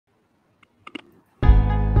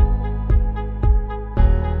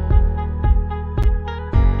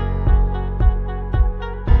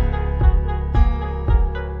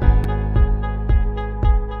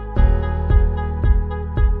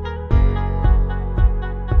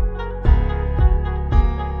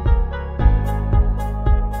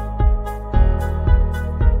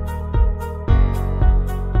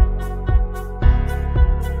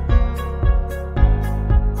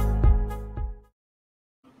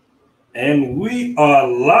And we are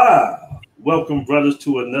live. Welcome, brothers,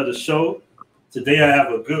 to another show. Today, I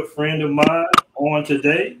have a good friend of mine on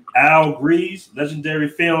today, Al Greeze, legendary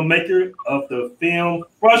filmmaker of the film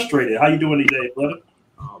Frustrated. How you doing today, brother?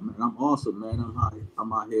 Oh man, I'm awesome, man.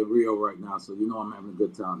 I'm out here in Rio right now, so you know I'm having a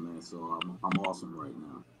good time, man. So I'm awesome right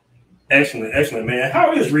now. Excellent, excellent, man.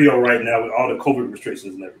 How is Rio right now with all the COVID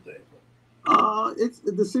restrictions and everything? It's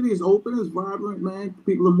the city is open, it's vibrant, man.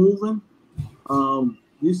 People are moving.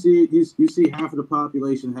 You see half of the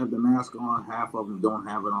population have the mask on, half of them don't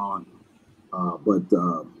have it on. But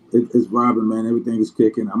it's vibrant, man. Everything is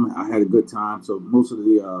kicking. I had a good time. So most of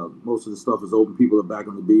the stuff is open. People are back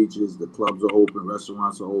on the beaches. The clubs are open.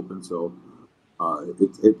 Restaurants are open. So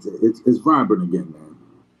it's vibrant again, man.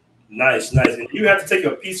 Nice, nice. And you have to take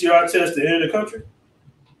a PCR test to enter the country?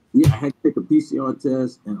 Yeah, I had to take a PCR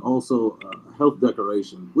test and also a health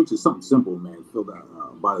declaration, which is something simple, man, filled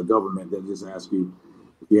out by the government. They just ask you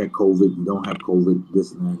if you had COVID, you don't have COVID,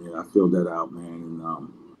 this and that. Yeah, I filled that out, man,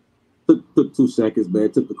 and took 2 seconds,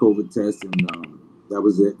 man. Took the COVID test, and that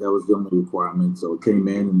was it. That was the only requirement. So it came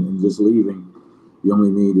in, and just leaving, you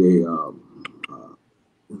only need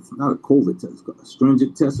it's not a COVID test, it's a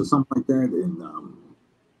stringent test or something like that, and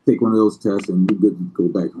take one of those tests, and you're good to go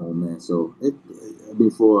back home, man. So I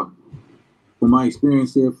mean, for my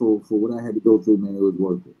experience here, for what I had to go through, man, it was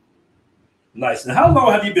worth it. Nice. And how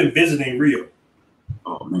long have you been visiting Rio?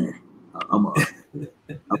 Oh man, I'm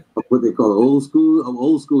what they call old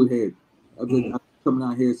school head. I've been coming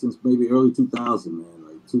out here since maybe early 2000, man,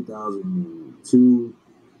 like 2002,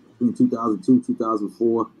 between 2002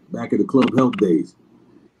 2004, back at the Club Help days.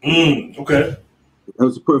 Okay. That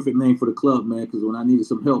was the perfect name for the club, man, because when I needed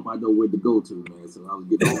some help, I know where to go to, man. So I was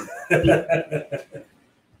getting all that.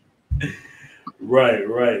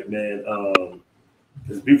 Right, man.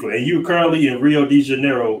 It's beautiful. And you currently in Rio de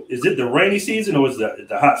Janeiro. Is it the rainy season or is it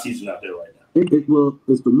the hot season out there right now? Well,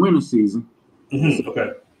 it's the winter season.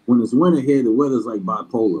 Okay. When it's winter here, the weather's like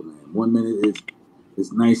bipolar, man. 1 minute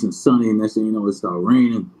it's nice and sunny, and next thing you know, it starts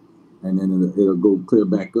raining, and then it'll go clear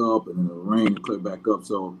back up, and then it'll rain and clear back up.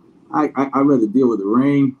 So I'd rather deal with the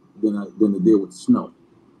rain than to deal with the snow.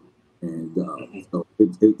 And so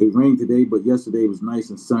it rained today, but yesterday was nice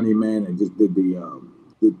and sunny, man. And just did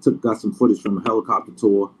got some footage from a helicopter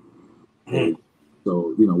tour. And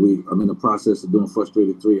so I'm in the process of doing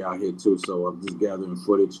Frustrated 3 out here too. So I'm just gathering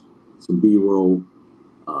footage, some B-roll.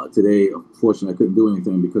 Today, unfortunately, I couldn't do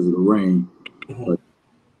anything because of the rain. But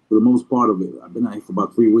for the most part of it, I've been out here for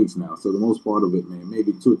about 3 weeks now. So the most part of it, man,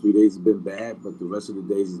 maybe 2 or 3 days has been bad, but the rest of the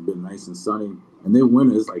days has been nice and sunny. And then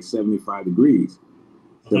winter is like 75 degrees,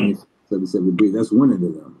 77 degrees. That's winter to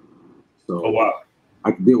them. So oh, wow.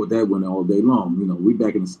 I can deal with that winter all day long. We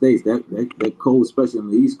back in the States, that cold, especially on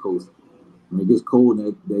the East Coast, when it gets cold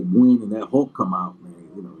and that wind and that Hulk come out, man,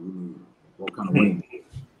 you need all kind of wind,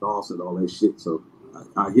 and all that shit. So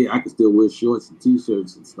out here, I can still wear shorts and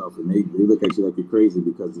T-shirts and stuff, and they look at you like you're crazy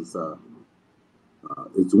because it's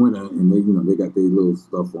winter and they got their little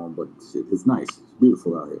stuff on, but shit, it's nice. It's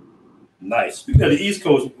beautiful out here. Nice. Speaking of the East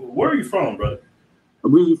Coast, where are you from, brother?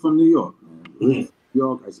 I'm originally from New York, man. Originally from New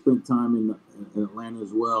York. I spent time in Atlanta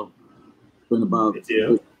as well. Spent about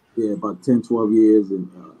 10, 12 years in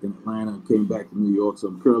Atlanta. Came back to New York, so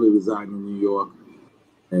I'm currently residing in New York.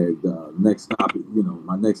 And next stop,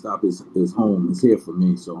 my next stop is home. It's here for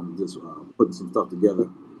me, so I'm just putting some stuff together.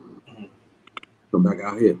 Come back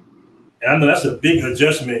out here. And I know that's a big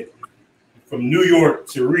adjustment from New York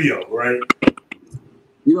to Rio, right?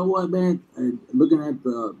 You know what, man? Looking at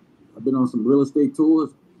I've been on some real estate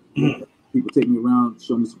tours. People take me around,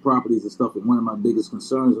 show me some properties and stuff. And one of my biggest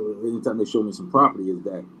concerns, anytime they show me some property, is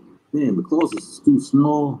that, man, because this is too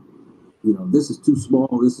small. This is too small.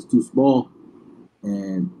 This is too small.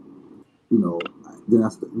 And then I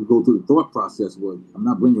go through the thought process. Well, I'm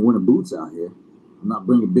not bringing winter boots out here. I'm not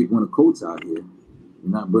bringing big winter coats out here.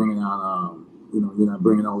 You're not bringing out, you're not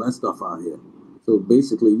bringing all that stuff out here. So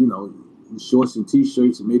basically, shorts and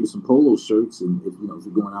T-shirts and maybe some polo shirts, and if you're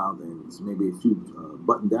going out, and it's maybe a few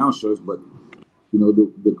button-down shirts. But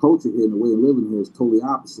the culture here and the way of living here is totally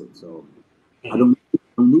opposite. So I don't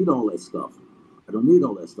need all that stuff. I don't need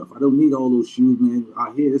all that stuff. I don't need all those shoes, man.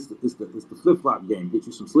 Out here, it's the flip-flop game. Get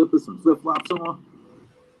you some slippers, some flip-flops on.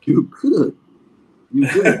 You good.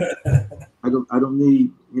 I don't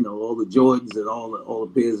need all the Jordans and all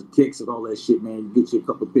the pairs of kicks and all that shit, man. You get you a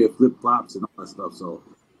couple of pair of flip-flops and all that stuff. So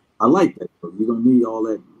I like that. You don't need all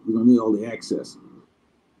that. You don't need all the access.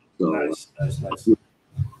 So, nice. And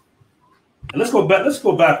let's go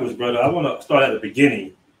backwards, brother. I want to start at the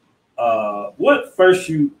beginning. What first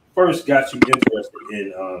got you interested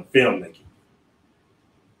in filmmaking?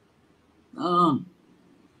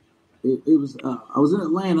 it was I was in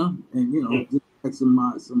Atlanta, and just had some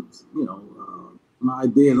my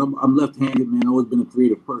ideas. I'm left-handed, man. I've always been a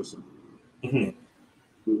creative person. And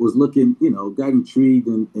was looking, got intrigued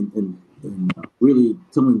and really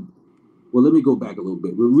telling. Well, let me go back a little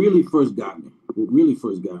bit. What really first got me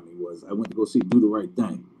was I went to go see Do the Right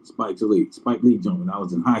Thing, Spike Lee joint when I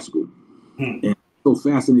was in high school. And so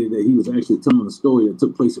fascinated that he was actually telling a story that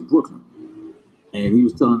took place in Brooklyn. And he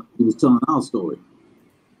was telling our story.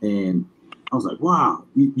 And I was like, wow,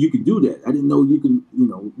 you could do that. I didn't know you can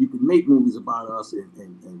make movies about us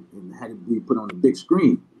and had it be put on the big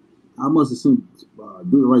screen. I must have seen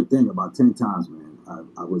Do the Right Thing about 10 times, man.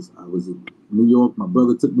 I was in New York. My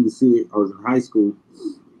brother took me to see it. I was in high school,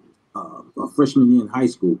 a freshman year in high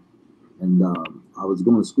school, and I was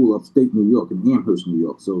going to school upstate New York in Amherst, New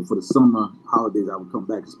York. So for the summer holidays, I would come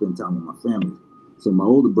back and spend time with my family. So my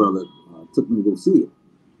older brother took me to go see it.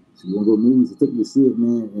 So you want to go to movies? He took me to see it,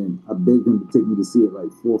 man, and I begged him to take me to see it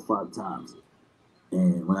like 4 or 5 times.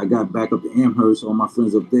 And when I got back up to Amherst, all my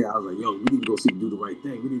friends up there, I was like, yo, we need to go see Do the Right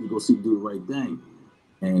Thing. We need to go see Do the Right Thing.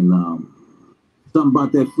 And something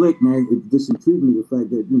about that flick, man, it just intrigued me, the fact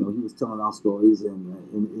that, he was telling our stories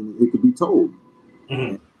and it could be told.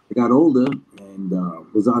 And I got older and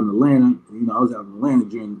was out in Atlanta. I was out in Atlanta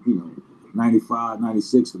during, 95,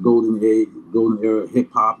 96, the golden era of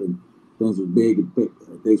hip-hop, and things were big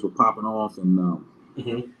and things were popping off. And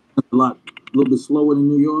a little bit slower than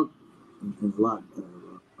New York. And a lot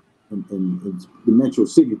and the metro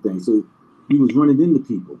city thing. So he was running into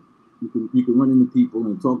people. You could run into people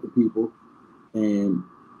and talk to people, and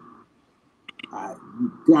I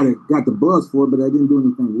got the buzz for it, but I didn't do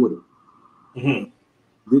anything with it.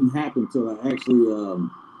 Didn't happen until I actually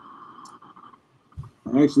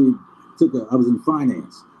I was in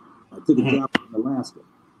finance. I took a job in Alaska.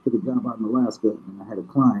 And I had a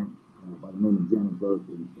client by the name of Janet Burke,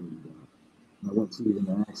 and I went to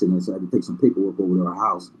an accident, so I had to take some paperwork over to our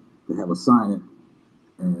house to have her sign it.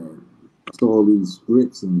 And I saw all these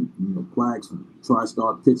scripts and plaques from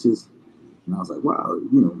TriStar Pictures, and I was like, wow,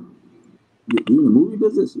 you in the movie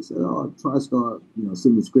business? She said, oh, TriStar,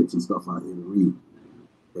 send me scripts and stuff out here to read.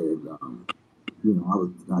 And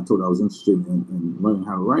I told her I was interested in learning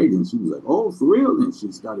how to write, and she was like, oh, for real? And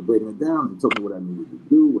she started breaking it down and told me what I needed to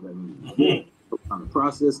do, what I needed to do, what kind of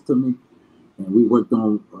process to me, and we worked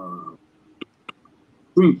on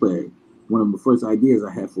screenplay. One of the first ideas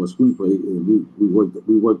I had for a screenplay, we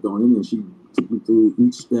worked on it, and she took me through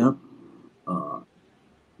each step,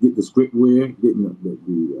 getting the scriptware,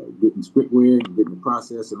 getting scriptware, and getting the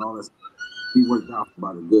process and all that. We worked out for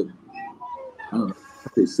about a good, I don't know,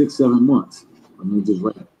 I'd say 6-7 months. I mean, just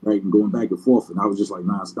writing, going back and forth, and I was just like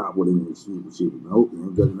nonstop with it. And she was, nope, it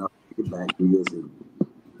ain't good enough. Get back to this and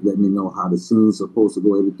let me know how the scene's supposed to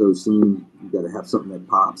go. Every third scene, you got to have something that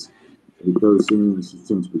pops. The third scene, she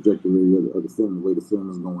changed the trajectory of the film, the way the film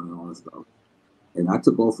is going and all that stuff. And I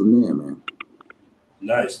took off from there, man.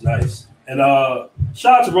 Nice. And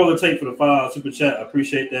shout out to Brother Tate for the $5 super chat. I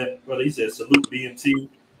appreciate that, brother. He said salute BMT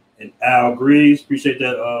and Al Greeze. Appreciate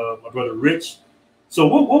that, my brother Rich. So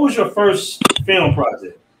what was your first film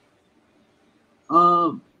project?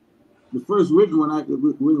 The first written one I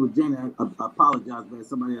with Jenny, I apologize, man.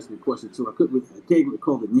 Somebody asked me a question too. I can't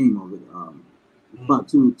recall the name of it. About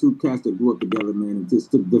two cats that grew up together, man, and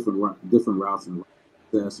just took different routes and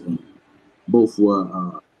success, and both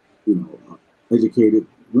were, educated.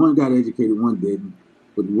 One got educated, one didn't,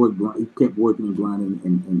 but he kept working and grinding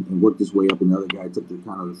and worked his way up, and the other guy took the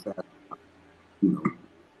kind of the fast,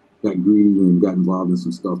 got greedy and got involved in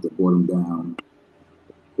some stuff that brought him down.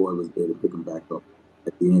 The boy was there to pick him back up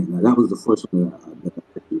at the end. Now that was the first one that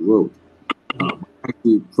I actually wrote.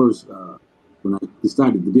 First when I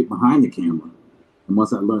decided to get behind the camera. And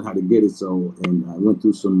once I learned how to get it, and I went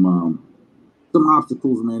through some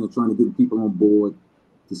obstacles, man, of trying to get people on board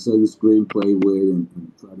to sell your screenplay with and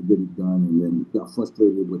try to get it done, and then got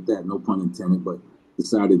frustrated with that, no pun intended, but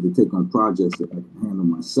decided to take on projects that I could handle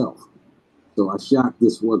myself. So I shot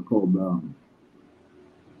this work called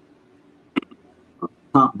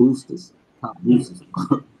Top Boosters.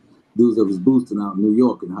 Dudes that was boosting out in New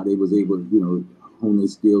York and how they was able to, hone their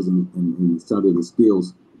skills and started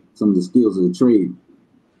some of the skills of the trade.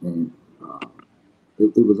 And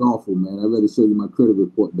it was awful, man. I rather show you my credit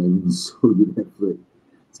report, man, than show you that flick.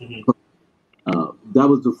 That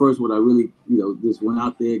was the first one I really, just went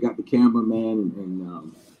out there, got the camera, man,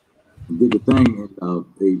 and did the thing, and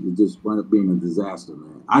it just wound up being a disaster,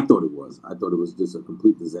 man. I thought it was just a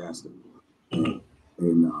complete disaster. And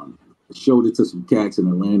I showed it to some cats in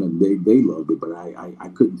Atlanta. They loved it, but I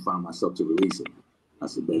couldn't find myself to release it. I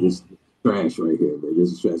said, man, this is trash right here, man.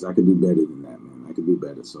 This is trash. I could do better than that, man. I could do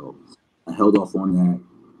better. So I held off on that.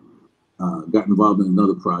 Got involved in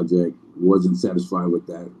another project, wasn't satisfied with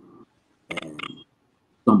that, and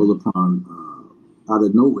stumbled upon out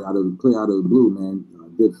of nowhere, out of the blue, man,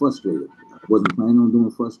 did Frustrated. I wasn't planning on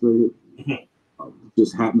doing Frustrated.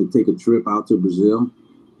 Just happened to take a trip out to Brazil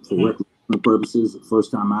for recreational purposes,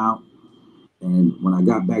 first time out. And when I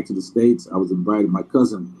got back to the States, I was invited. My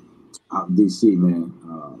cousin out in DC, man,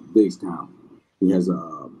 Bigstown. He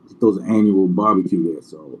throws an annual barbecue there,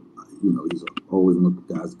 so he's always one of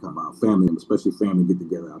the guys to come out. Family, especially family, get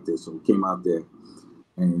together out there. So he came out there,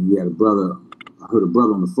 and he had a brother. I heard a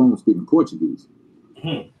brother on the phone speaking Portuguese.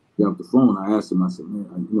 Got off the phone. I asked him. I said,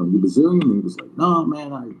 "Man, you Brazilian?" And he was like, "No,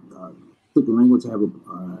 man. I took the language. I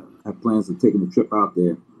have plans of taking a trip out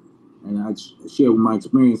there." And I shared my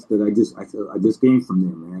experience that I just came from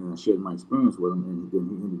there, man. And I shared my experience with him, and then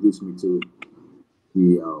he introduced me to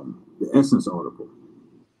the Essence article.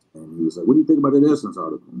 And he was like, "What do you think about that Essence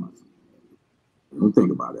article?" I said, "I don't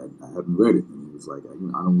think about it. I haven't read it." And he was like,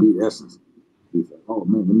 "I don't read Essence." He was like, "Oh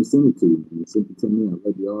man, let me send it to you." And he sent it to me. I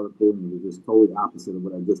read the article, and it was just totally opposite of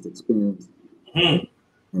what I just experienced. And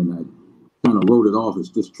I kind of wrote it off as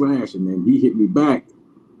just trash. And then he hit me back,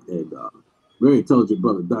 and very intelligent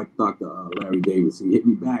brother, Dr. Larry Davis. He hit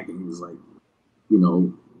me back, and he was like,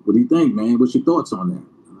 "What do you think, man? What's your thoughts on that?"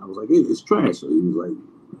 And I was like, "It's trash." So he was like,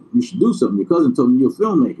 "You should do something. Your cousin told me you're a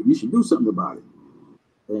filmmaker. You should do something about it."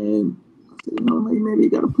 And I said, maybe you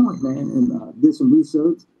got a point, man. And did some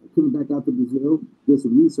research. I came back out to Brazil, did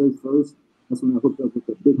some research first. That's when I hooked up with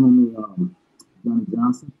the big homie Johnny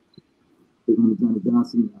Johnson. Big homie Johnny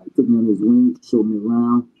Johnson. He took me under his wing, showed me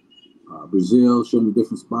around Brazil, showed me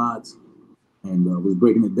different spots, and was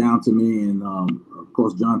breaking it down to me. And of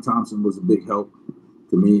course, John Thompson was a big help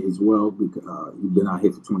to me as well, because he'd been out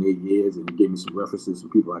here for 28 years, and he gave me some references, some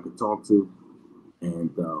people I could talk to,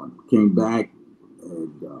 and came back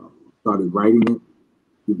and started writing it.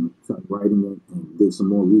 And did some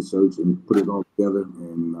more research and put it all together,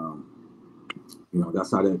 and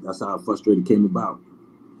that's how Frustrated came about.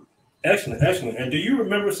 Excellent. And do you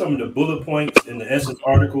remember some of the bullet points in the Essence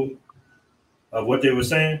article of what they were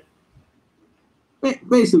saying?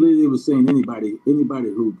 Basically, they were saying anybody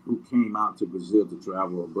who came out to Brazil to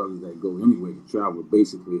travel, or brothers that go anywhere to travel,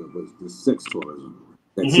 basically it was just sex tourism.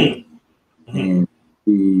 That's it. And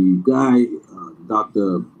the guy,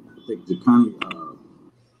 Dr. I think Jacani,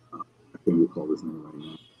 I can't recall his name right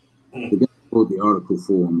now. The guy who wrote the article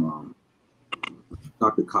for him,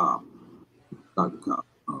 Dr. Cobb.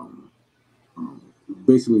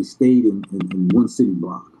 Basically stayed in one city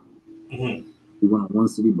block. He went on one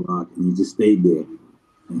city block, and he just stayed there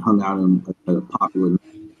and hung out at a popular.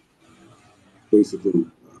 Basically,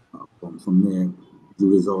 from there,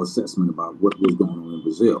 do his own assessment about what was going on in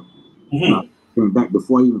Brazil. I came back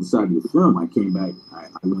before I even decided to film. I came back. I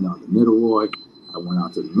went out to Niterói. I went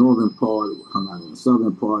out to the northern part, hung out in the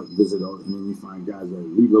southern part, visited all, and then you find guys that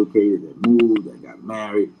relocated, that moved, that got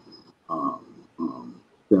married,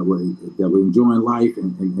 that were enjoying life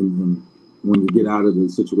and wanted to get out of the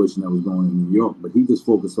situation that was going on in New York. But he just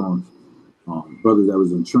focused on brothers that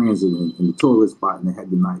was in transit in the tourist spot, and they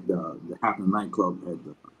had the Happening nightclub at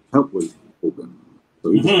the Help was open.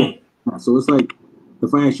 So he just so it's like,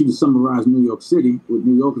 if I ask you to summarize New York City, what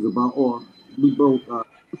New York is about, or we both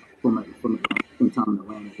from the time in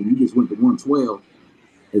Atlanta, and you just went to 112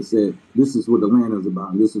 and said, "This is what Atlanta is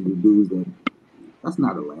about, and this is the dudes that's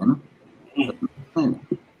not Atlanta. That's not Atlanta."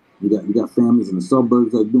 You got families in the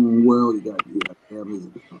suburbs that are doing well. You got families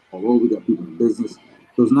all over. You got people in business.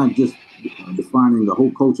 So it's not just defining the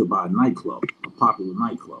whole culture by a nightclub, a popular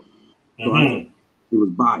nightclub. So it was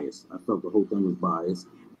biased. I felt the whole thing was biased,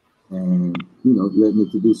 and it led me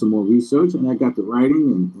to do some more research, and I got to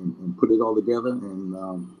writing and put it all together. And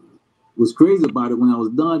what's crazy about it, when I was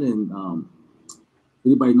done, and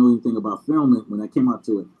anybody know anything about filming, when I came out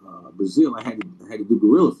to Brazil, I had to do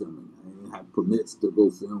guerrilla filming. I didn't have permits to go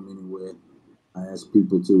film anywhere. I asked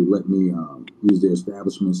people to let me use their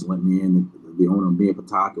establishments, let me in. The owner of Mia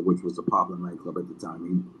Pataka, which was a popular nightclub at the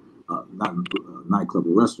time, not a nightclub, a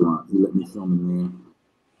restaurant, he let me film in there.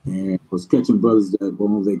 And was catching brothers that were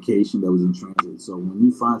on vacation, that was in transit. So when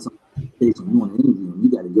you find some vacation, you want to interview them, you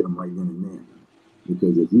got to get them right then and there.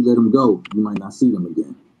 Because if you let them go, you might not see them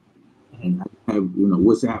again. And I have,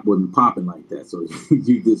 WhatsApp wasn't popping like that. So I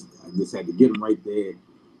just had to get them right there.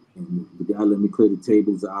 And the guy let me clear the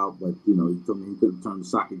tables out, but he told me he couldn't turn the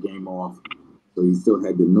soccer game off, so he still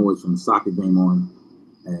had the noise from the soccer game on.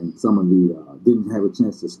 And some of the didn't have a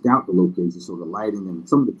chance to scout the location, so the lighting and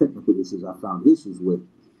some of the technical issues I found issues with,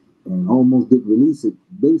 and almost didn't release it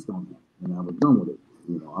based on that. And I was done with it.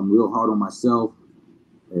 I'm real hard on myself,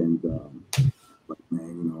 and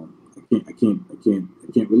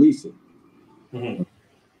can't release it. Mm-hmm.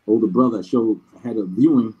 Older brother, I had a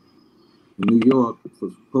viewing in New York for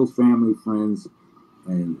close family, friends,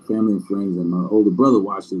 and my older brother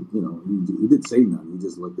watched it. You know, he didn't say nothing. He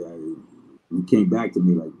just looked at it. And he came back to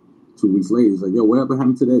me like 2 weeks later. He's like, "Yo, whatever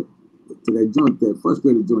happened to that joint, that first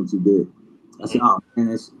grade joint you did?" I said, "Oh man,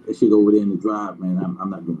 that shit over there in the drive, man. I'm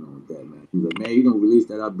not doing nothing with that, man." He's like, "Man, you don't release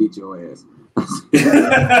that, I'll beat your ass."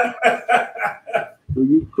 Well,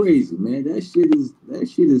 you crazy, man. That shit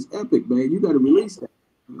is epic, man. You got to release that.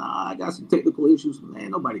 Nah, I got some technical issues,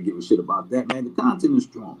 man. Nobody give a shit about that, man. The content is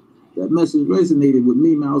strong. That message resonated with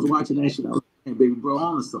me, man. I was watching that shit. I was like, baby bro,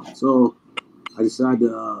 on to something. So I decided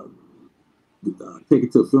to take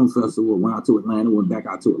it to a film festival. Went out to Atlanta. Went back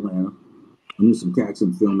out to Atlanta. I knew some cats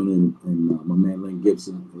in filming, and my man Lynn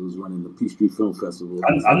Gibson, who was running the Peachtree Film Festival.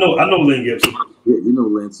 I know Lynn Gibson. Yeah, you know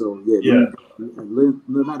Lynn. So yeah. Lynn,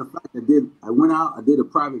 no matter of fact, I went out. I did a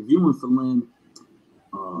private viewing for Lynn.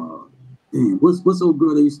 Damn, what's old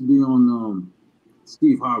girl that used to be on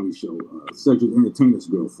Steve Harvey's show? Cedric Entertainer's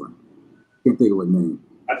girlfriend. Can't think of her name.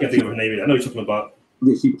 I can't think of her name either. I know you're talking about.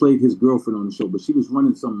 Yeah, she played his girlfriend on the show, but she was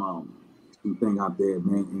running some thing out there,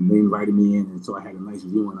 man, and they invited me in, and so I had a nice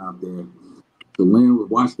viewing out there. So Lynn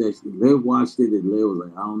watched that. Lev watched it, and Lev was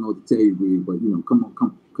like, "I don't know what to tell you, Greeze, but you know,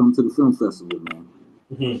 come to the film festival, man."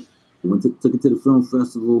 Mm-hmm. Took it to the film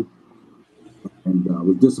festival, and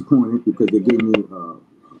was disappointed because they gave me a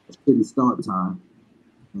shitty start time.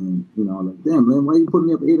 And you know, I'm like, "Damn, man, why you putting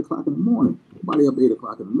me up at 8 o'clock in the morning? Nobody up at 8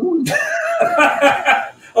 o'clock in the morning."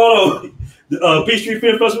 Oh, Peachtree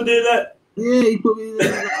Film Festival did that? Yeah, he put me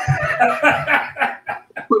there.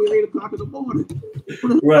 Put me at 8 o'clock in the morning.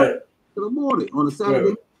 Right. In the morning on a Saturday.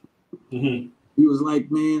 Right. Mm-hmm. He was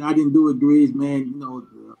like, "Man, I didn't do it, Greeze, man. You know,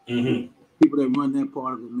 mm-hmm. people that run that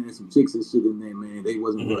part of it, man, some chicks and shit in there, man. They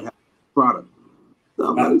wasn't really happy with the product." So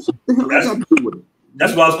I'm like, what the hell I got to do with it?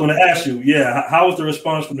 That's what I was going to ask you. Yeah, how was the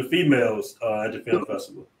response from the females at the film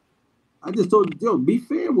festival? I just told you, yo, be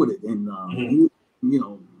fair with it, and you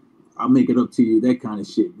know, I'll make it up to you, that kind of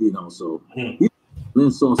shit, you know. So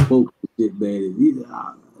Lynn Saw spoke shit bad. He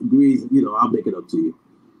agrees, you know, I'll make it up to you.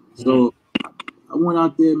 So I went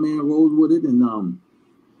out there, man, rolled with it, and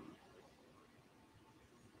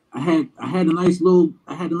I had a nice little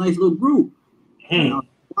group.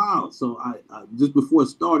 Wow! So I just before it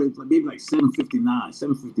started, it was maybe like 7:59,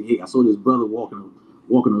 7:58. I saw this brother walking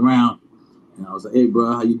around, and I was like, "Hey,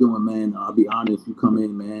 bro, how you doing, man? I'll be honored if you come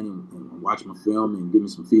in, man, and watch my film and give me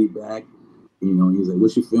some feedback." You know, he was like,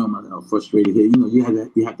 "What's your film?" I'm frustrated here. You know, you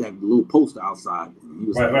have to have a little poster outside. And he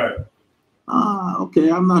was right. Okay,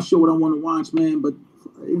 I'm not sure what I want to watch, man, but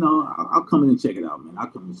you know, I'll come in and check it out, man. I'll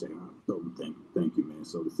come in and check it out. So thank you, man.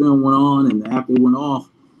 So the film went on, and after it went off,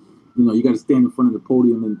 you know, you got to stand in front of the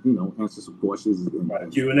podium and, you know, answer some questions.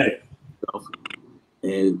 And Q&A.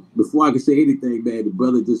 And before I could say anything, man, the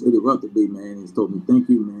brother just interrupted me, man, and told me, "Thank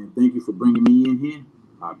you, man. Thank you for bringing me in here.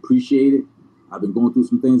 I appreciate it. I've been going through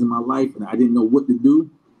some things in my life, and I didn't know what to do.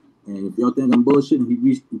 And if y'all think I'm bullshitting,"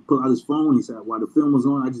 he pulled out his phone. He said, "While the film was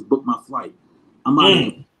on, I just booked my flight. I'm out of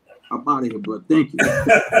here. I'm out of here, bro. Thank you."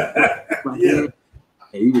 Yeah.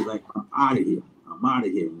 And he was like, "I'm out of here. I'm out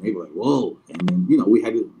of here." And they were like, "Whoa!" And then, you know, we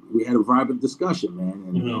had a vibrant discussion, man.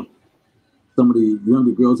 And some of the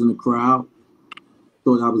younger girls in the crowd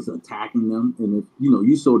thought I was attacking them. And if you know,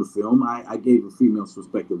 you saw the film, I gave a female's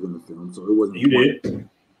perspective in the film, so it wasn't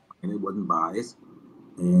and it wasn't biased.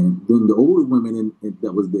 And then the older women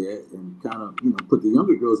that was there and kind of, you know, put the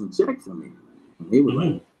younger girls in check for me. And they were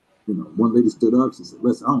like, you know, one lady stood up. She said,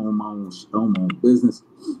 "Listen, I own my own business.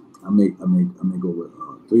 I make over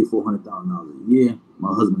 $300,000-$400,000 a year.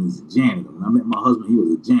 My husband is a janitor. When I met my husband, he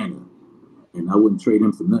was a janitor, and I wouldn't trade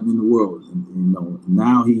him for nothing in the world. And you know,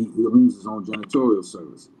 now he owns his own janitorial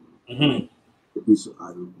service. You know,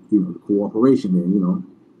 the cooperation there. You know,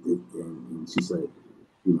 and she said,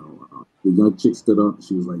 you know, the young chick stood up.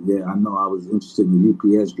 She was like, "Yeah, I know. I was interested in the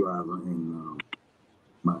UPS driver, and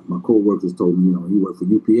my co-workers told me, you know, he worked for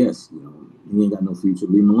UPS. You know, he ain't got no future.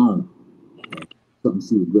 Leave him alone." And something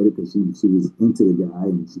she regretted because she was into the guy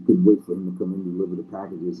and she couldn't wait for him to come in and deliver the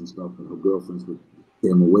packages and stuff. And her girlfriends would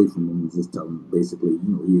get him away from him and just tell him basically, you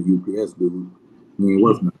know, "You're a UPS dude. He ain't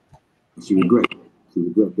worth nothing." And she regretted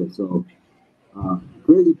that. So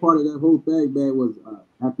crazy part of that whole thing, man, was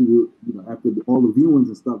after all the viewings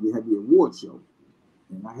and stuff, they had the award show,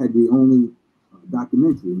 and I had the only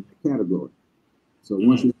documentary in the category. So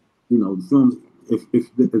once you know the films, if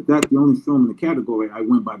that's the only film in the category, I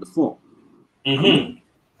went by default.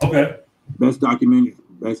 Okay. Best documentary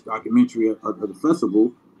of the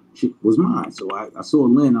festival was mine. So I saw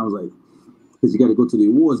Lynn. I was like, because you got to go to the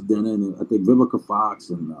awards dinner, and I think Vivica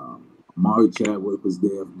Fox and Mari Chadwick was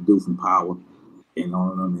there, the dude from Power, and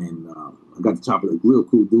all of them. And I got to chop it. A real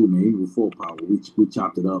cool dude, man. Even before Power, we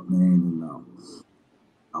chopped it up, man. And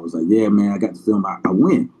I was like, yeah, man, I got the film. I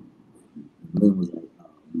win. And Lynn was like,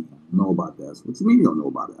 man, I don't know about that. So, what you mean you don't know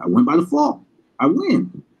about it? I win by default. I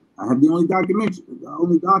win. I have the only documentary, the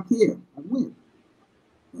only doc here. I win.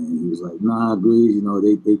 And he was like, nah, Greeze, you know,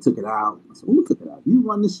 they took it out. I said, who took it out? You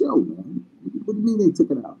run the show, man. What do you mean they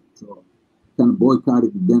took it out? So I kind of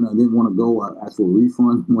boycotted the dinner. I didn't want to go. I asked for a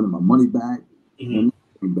refund, wanted my money back, and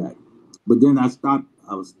back. But then I stopped.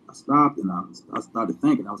 I stopped and I started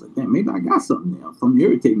thinking. I was like, damn, maybe I got something there. If I'm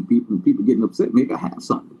irritating people and people getting upset, maybe I have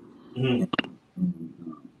something. And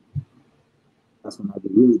that's when I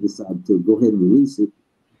really decided to go ahead and release it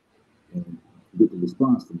and get the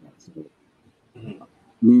response from that. So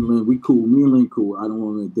me and Lynn, we cool. Me and Lynn cool. I don't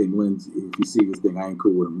want to think Lynn, if you see this thing, I ain't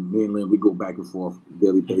cool with him. Me and Lynn, we go back and forth on a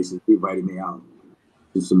daily basis. He invited me out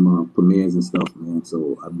to some premieres and stuff, man.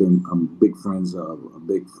 So I'm big friends of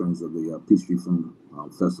the Peachtree Film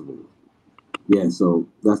Festival. Yeah, so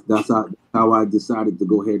that's how I decided to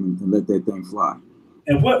go ahead and let that thing fly.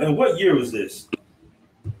 And what year was this?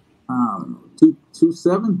 I don't know,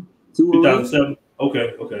 2007.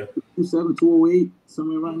 Okay. 2007, 2008,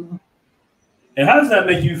 somewhere around there. And how does that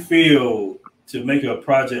make you feel to make a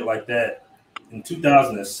project like that in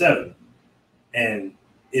 2007? And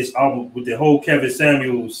it's almost with the whole Kevin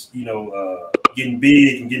Samuels, getting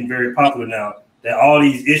big and getting very popular now, that all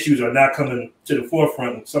these issues are now coming to the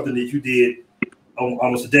forefront, something that you did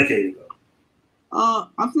almost a decade ago.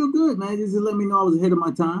 I feel good, man. Just let me know I was ahead of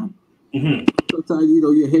my time. Sometimes,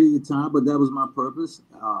 you're ahead of your time, but that was my purpose.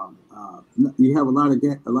 You have a lot of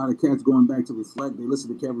cats going back to reflect. They listen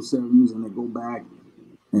to Kevin Samuels and they go back,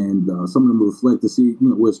 and some of them reflect to see,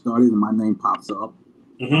 where it started, and my name pops up.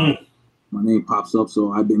 My name pops up,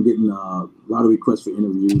 so I've been getting a lot of requests for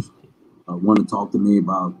interviews. Want to talk to me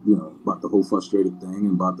about, about the whole Frustrated thing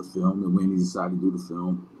and about the film and when he decided to do the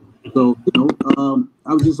film. So,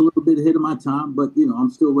 I was just a little bit ahead of my time, but, I'm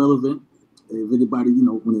still relevant. If anybody,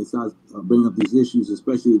 when they start bringing up these issues,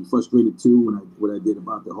 especially Frustrated 2, what I did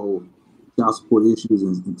about the whole child support issues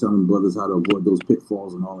and telling brothers how to avoid those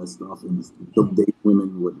pitfalls and all that stuff, and don't date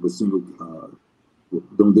women with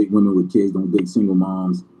don't date women with kids, don't date single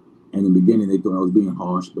moms. And in the beginning, they thought I was being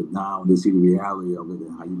harsh, but now they see the reality of it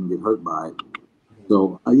and how you can get hurt by it.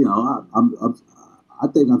 So, I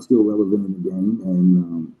think I'm still relevant in the game,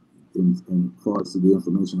 and in far as to the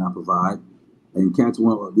information I provide. And cats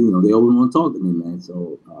want, they always want to talk to me, man.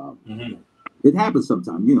 So it happens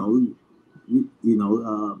sometimes,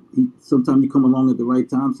 sometimes you come along at the right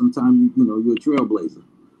time. Sometimes you're a trailblazer.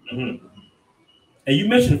 And you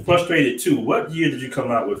mentioned Frustrated 2. What year did you come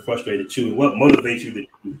out with Frustrated 2, and what motivates you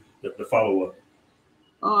to follow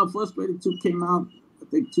up? Frustrated 2 came out, I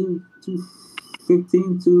think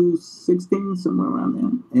 2015, 2016, somewhere around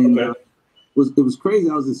there. And it was crazy.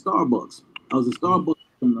 I was at Starbucks.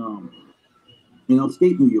 In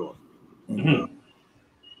upstate New York. And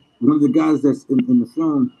one of the guys that's in the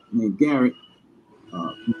film named Garrett,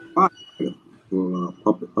 up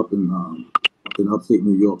in upstate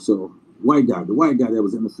New York. So the white guy that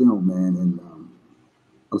was in the film, man, and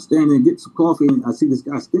I was standing and getting some coffee, and I see this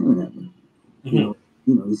guy staring at me.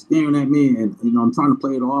 He's staring at me, and I'm trying to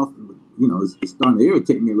play it off. It's starting to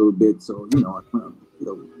irritate me a little bit. So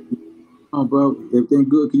oh, bro, everything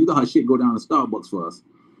good? Cause you know how shit go down to Starbucks for us.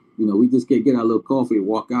 We just can't get our little coffee and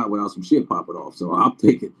walk out without some shit popping off. So I'm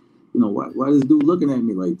thinking, why this dude looking at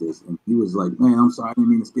me like this? And he was like, man, I'm sorry, I didn't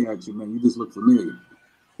mean to stare at you, man. You just look familiar.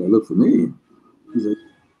 I look familiar. He's like,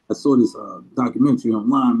 I saw this documentary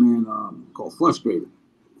online, man, called Frustrated.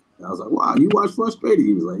 And I was like, wow, you watch Frustrated?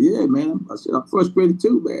 He was like, yeah, man. I said, I'm frustrated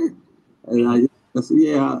too, man. And I said,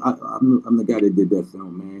 yeah, I'm the guy that did that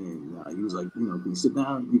film, man. And he was like, can you sit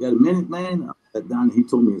down? You got a minute, man? I sat down and he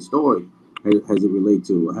told me a story. As it relates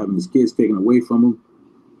to having his kids taken away from him,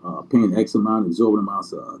 paying X amount, exorbitant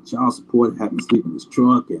amounts of child support, having to sleep in his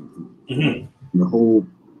truck, and the whole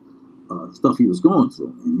stuff he was going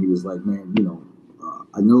through. And he was like, man,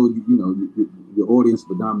 I know your audience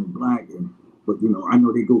predominantly black, but I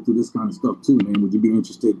know they go through this kind of stuff too, man. Would you be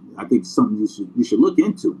interested? I think it's something you should look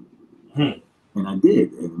into. And I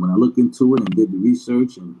did. And when I looked into it and did the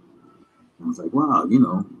research, and I was like, wow,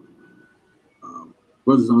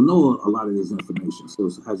 brothers don't know a lot of this information. So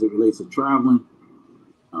as it relates to traveling,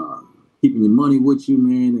 keeping your money with you,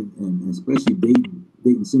 man, and especially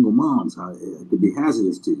dating single moms, how it could be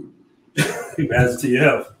hazardous to you. Hazardous to your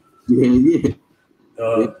health.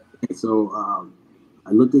 Yeah. So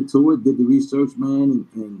I looked into it, did the research, man,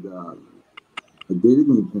 and I did it,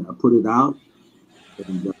 and I put it out.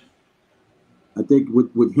 And I think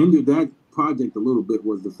what hindered that project a little bit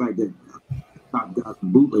was the fact that top guys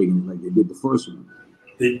from bootlegging like they did the first one.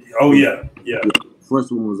 Oh yeah. The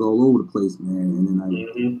first one was all over the place, man. And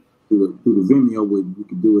then through the Vimeo, where you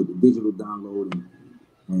could do a digital download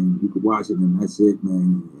and you could watch it, and that's it,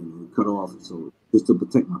 man. And it cut off. So just to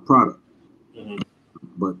protect my product.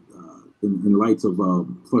 But in lights of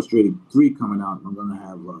Frustrated 3 coming out, I'm gonna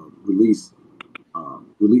have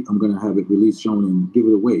I'm gonna have it released, shown, and give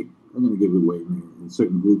it away. I'm gonna give it away, man, in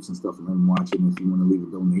certain groups and stuff, and let them watch it. And if you want to leave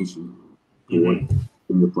a donation for it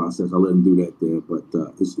in the process, I'll let them do that there. But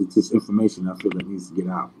it's just information I feel that needs to get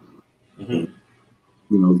out. And,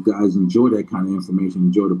 you know, if guys enjoy that kind of information,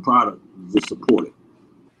 enjoy the product, just support it.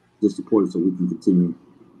 Just support it so we can continue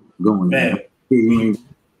going. Man.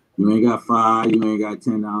 You ain't got $5, you ain't got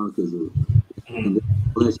 $10 because of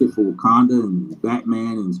all that shit for Wakanda and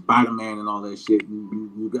Batman and Spider-Man and all that shit.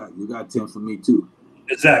 You got 10 for me too.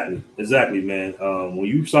 Exactly, man. When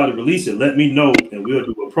you start to release it, let me know, and we'll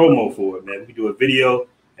do a promo for it, man. We do a video,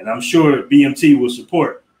 and I'm sure BMT will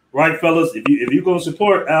support. Right, fellas? If you're gonna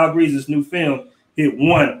support Al Greaze's new film, hit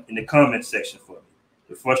 1 in the comment section for me.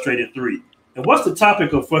 The Frustrated 3. And what's the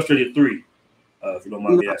topic of Frustrated 3? If you don't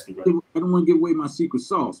mind me asking, brother. I don't want to give away my secret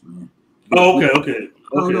sauce, man. Oh, okay.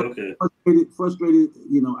 Frustrated.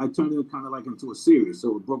 You know, I turned it kind of like into a series,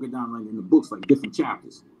 so it broke it down like in the books, like different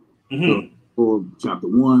chapters. So for chapter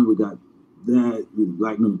 1, we got that,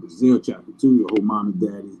 Blackmen in Brazil. Chapter 2, your whole mom and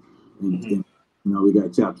daddy, and then, you know, we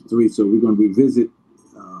got chapter 3. So we're gonna revisit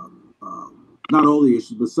not all the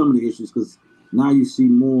issues, but some of the issues, because now you see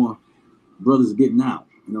more brothers getting out,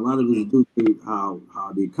 and a lot of it is due to how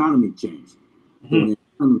the economy changed. When the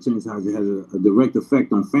economy changed, has a direct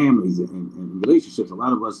effect on families and relationships. A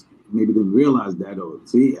lot of us maybe didn't realize that, or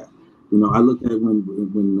see, you know, I looked at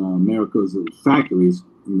when America's factories,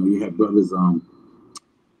 you know, you had brothers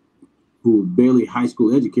who were barely high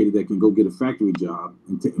school educated that can go get a factory job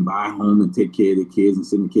and buy a home and take care of their kids and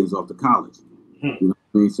send the kids off to college. You know what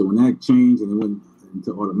I mean? So when that changed and it went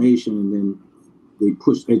into automation, and then they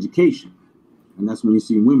pushed education, and that's when you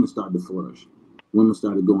see women start to flourish. Women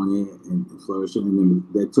started going in and flourishing, and then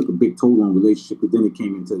that took a big toll on relationship. But then it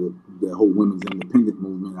came into the whole women's independent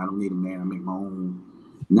movement. I don't need a man, I make my own.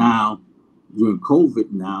 Now, during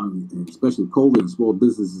COVID now, and especially COVID, and small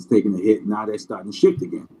business is taking a hit. Now they're starting to shift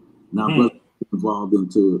again. Now brothers involved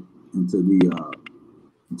into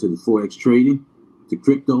the Forex trading, to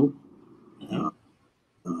crypto,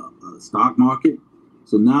 stock market.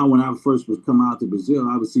 So now when I first was come out to Brazil,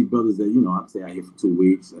 I would see brothers that, you know, I'd stay out here for 2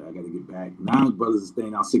 weeks. I got to get back. Now brothers are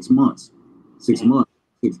staying out 6 months, 6 months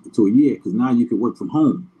to a year, because now you can work from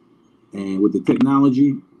home. And with the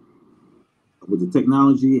technology,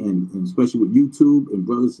 and especially with YouTube, and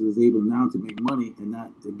brothers is able now to make money and not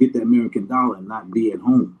to get that American dollar and not be at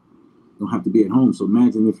home. Don't have to be at home. So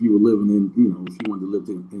imagine if you were living in, you know, if you wanted to live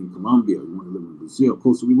in Colombia, you want to live in Brazil,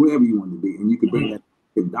 Costa Rica, wherever you wanted to be, and you could bring that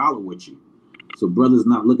dollar with you. So brothers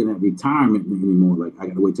not looking at retirement anymore. Like, I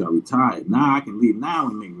got to wait till I retire. Now I can leave now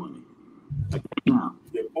and make money. Like now.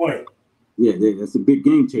 Good point. Yeah, that's a big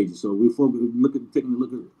game changer. So we're taking a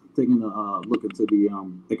look into the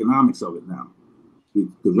economics of it now. The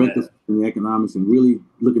direct effect in the economics, and really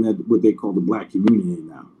looking at what they call the Black community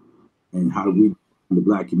now, and how we the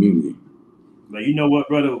Black community. But you know what,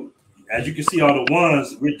 brother? As you can see, all the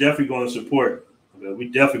ones we're definitely going to support. We're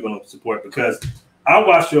definitely going to support, because I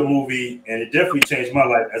watched your movie and it definitely changed my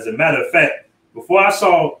life. As a matter of fact, before I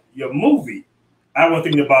saw your movie, I wasn't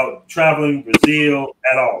thinking about traveling Brazil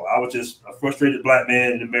at all. I was just a frustrated Black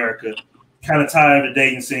man in America, kind of tired of the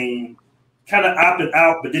dating scene, kind of opted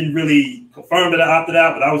out, but didn't really confirm that I opted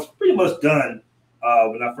out. But I was pretty much done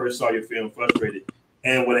when I first saw your film, Frustrated.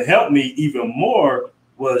 And what helped me even more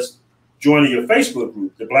was joining your Facebook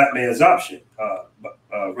group, the Blackman's Option.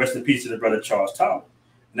 Rest in peace to the brother Charles Tyler.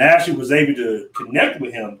 And I actually was able to connect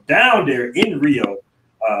with him down there in Rio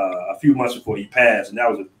a few months before he passed.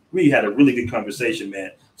 And we had a really good conversation,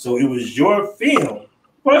 man. So it was your film,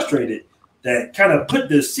 Frustrated, that kind of put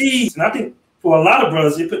the seeds. And I think for a lot of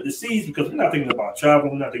brothers, it put the seeds, because we're not thinking about travel,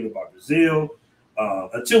 we're not thinking about Brazil,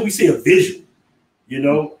 until we see a visual, you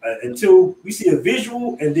know, until we see a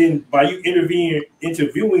visual. And then by you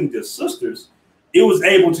interviewing the sisters, it was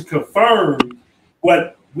able to confirm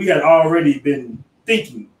what we had already been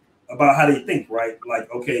thinking about, how they think, right? Like,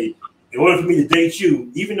 okay, in order for me to date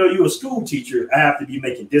you, even though you're a school teacher, I have to be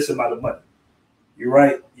making this amount of money. You're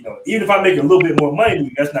right. You know, even if I make a little bit more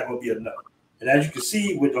money, that's not going to be enough. And as you can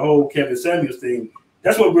see with the whole Kevin Samuels thing,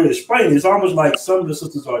 that's what we're explaining. It's almost like some of the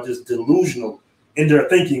sisters are just delusional in their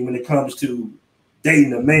thinking when it comes to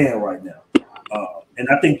dating a man right now. And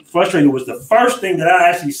I think Frustrated was the first thing that I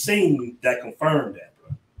actually seen that confirmed that,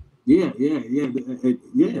 bro. Yeah.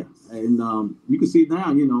 And you can see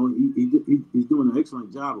now, you know, he's doing an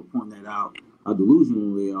excellent job of pointing that out, how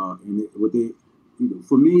delusional they are. And what they, you know,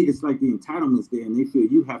 for me, it's like the entitlement's there, and they feel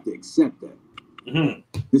you have to accept that.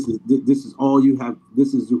 This is all you have.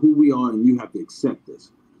 This is who we are, and you have to accept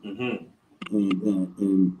this. And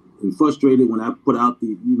Frustrated, when I put out the,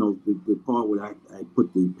 you know, the part where I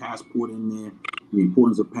put the passport in there, the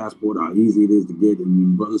importance of passport, how easy it is to get, and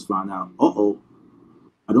when brothers find out,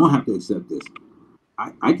 I don't have to accept this.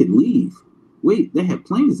 I could leave. Wait, they have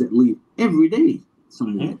planes that leave every day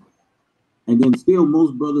somewhere. And then still,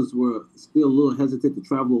 most brothers were still a little hesitant to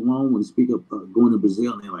travel alone when they speak of going to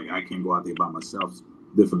Brazil, and they're like, I can't go out there by myself,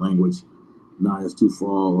 different language. Nah, that's too far,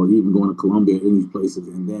 or even going to Colombia, any places.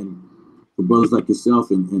 And then for brothers like yourself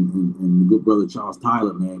and the good brother Charles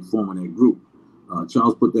Tyler, man, forming that group.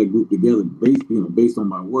 Charles put that group together based on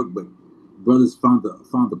my work, but brothers found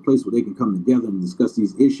a place where they can come together and discuss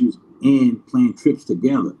these issues and plan trips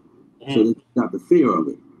together. So they got the fear of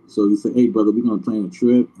it. So he said, hey, brother, we're going to plan a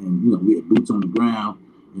trip, and, you know, we have boots on the ground,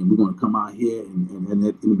 and we're going to come out here. And in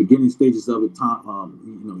the beginning stages of it, Tom,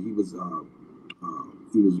 you know, he was I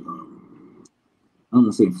don't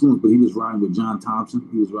want to say influenced, but he was riding with John Thompson.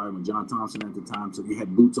 He was riding with John Thompson at the time, so he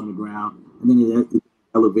had boots on the ground. And then it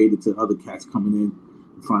elevated to other cats coming in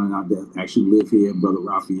and finding out that actually live here, Brother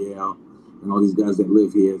Raphael, and all these guys that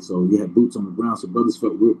live here. So you had boots on the ground. So brothers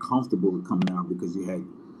felt real comfortable with coming out because you had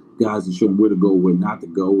guys to show them where to go, where not to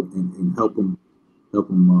go, and help them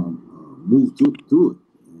move through it.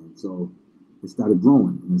 And so it started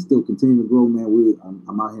growing, and it still continuing to grow, man.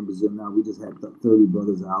 I'm out here in Brazil now. We just had 30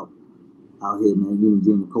 brothers out here, man. Even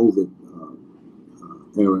during the COVID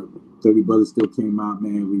era, 30 brothers still came out,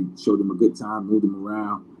 man. We showed them a good time, moved them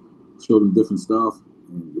around, showed them different stuff,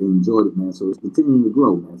 and they enjoyed it, man. So it's continuing to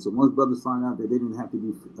grow, man. So once brothers find out that they didn't have to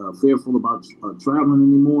be fearful about traveling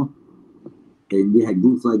anymore, and we had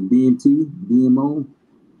groups like BMT, BMO,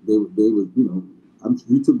 they would, you know,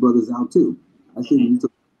 you took brothers out too. I think you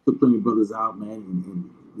took plenty of brothers out, man, and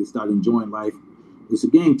they started enjoying life. It's a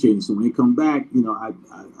game changer. So when they come back, you know, I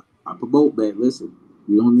promote that. Listen,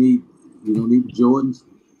 you don't need Jordans,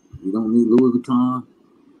 you don't need Louis Vuitton,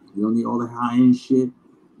 you don't need all the high end shit.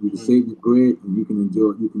 You can save your bread, and you can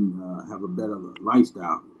enjoy. You can have a better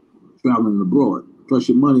lifestyle traveling abroad. Plus,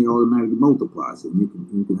 your money automatically multiplies, and you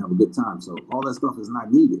can have a good time. So all that stuff is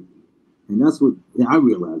not needed, and that's what I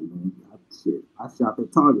realized, man. I shop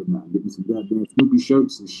at Target now, getting some goddamn Snoopy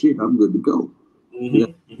shirts and shit. I'm good to go. At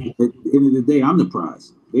the end of the day, I'm the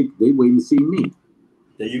prize. They waiting to see me.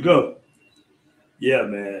 There you go. Yeah,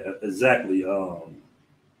 man, exactly.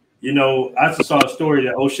 You know, I just saw a story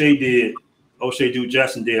that O'Shea Duke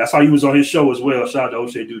Jackson did. I saw he was on his show as well. Shout out to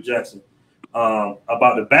O'Shea Duke Jackson.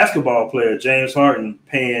 About the basketball player James Harden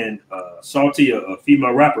paying Salty, a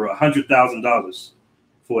female rapper, $100,000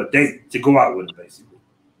 for a date to go out with him, basically.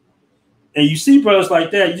 And you see brothers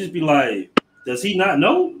like that, you just be like, does he not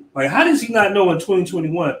know? Like, how does he not know in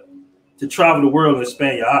 2021 to travel the world and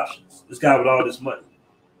expand your options? This guy with all this money.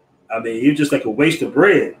 I mean, it's just like a waste of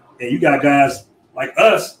bread. And you got guys like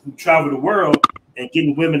us who travel the world and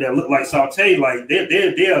getting women that look like Saute, like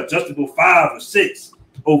they're adjustable 5 or 6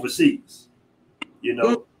 overseas. You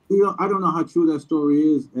know? I don't know how true that story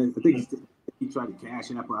is. I think he tried to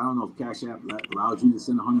Cash App, but I don't know if Cash App allows you to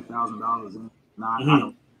send $100,000 in.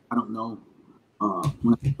 I don't know.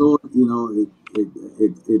 When I saw it, you know,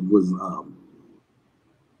 it was,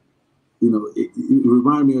 you know, it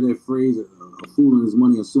reminded me of that phrase, a fool and his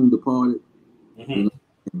money are soon departed. You know?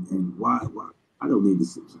 And why? I don't need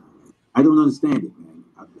this. I don't understand it, man.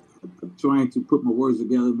 I'm trying to put my words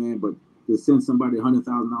together, man, but to send somebody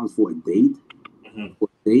 $100,000 for a date,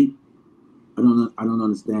 I don't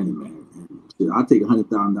understand it, man. And shit, I'll take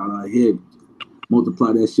 $100,000 ahead,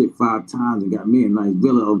 multiply that shit 5 times, and got me a nice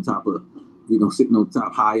villa on top of, you know, sitting on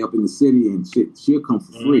top high up in the city, and shit, she'll come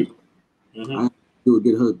for free. I do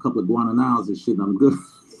get her a couple of guananas and shit, and I'm good.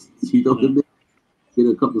 She don't get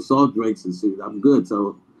her a couple of salt drinks and shit, I'm good.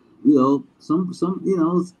 So, you know, some, you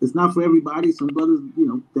know, it's not for everybody. Some brothers, you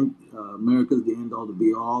know, think America's the end all to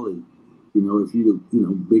be all, and you know, if you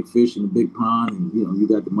know, big fish in a big pond, and you know, you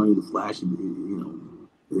got the money to flash, and you know,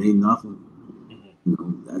 it ain't nothing. You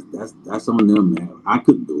know, that's on them, man. I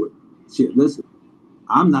couldn't do it. Shit, listen,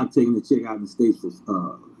 I'm not taking the chick out in the States for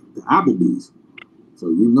the Applebee's. So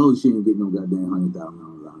you know she ain't getting no goddamn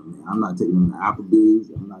 $100,000 out of me. I'm not taking them to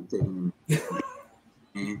Applebee's. I'm not taking them.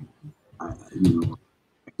 And you know,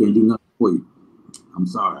 I can't do nothing for you. I'm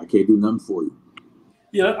sorry, I can't do nothing for you.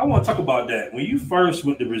 Yeah, I want to talk about that. When you first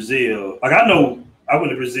went to Brazil, like I know I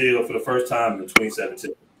went to Brazil for the first time in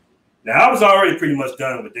 2017. Now, I was already pretty much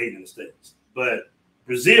done with dating in the States, but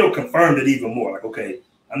Brazil confirmed it even more. Like, okay,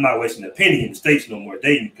 I'm not wasting a penny in the States no more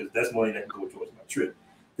dating because that's money that can go towards my trip.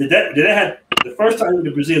 Did that have the first time you went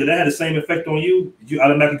to Brazil? Did that have the same effect on you? Did you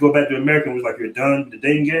automatically go back to America and was like you're done with the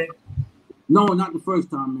dating game? No, not the first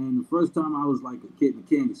time, man. The first time I was like a kid in a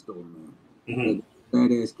candy store, man. Like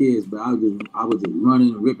badass kids, but I was just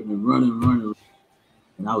running, ripping and running,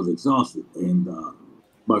 and I was exhausted. And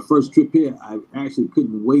my first trip here, I actually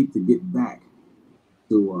couldn't wait to get back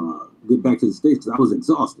to the States because I was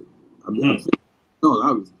exhausted. I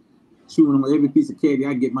was chewing on every piece of candy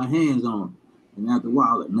I get my hands on. And after a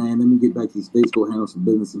while, like, man, let me get back to the States, go handle some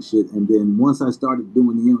business and shit. And then once I started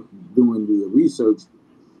doing the research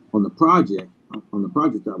on the project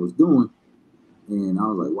I was doing, and I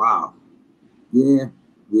was like, wow,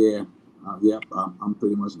 I'm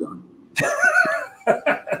pretty much done.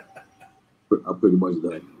 I'm pretty much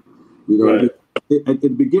done. You know, right. At the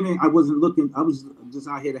beginning, I wasn't looking. I was just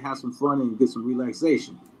out here to have some fun and get some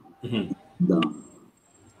relaxation. But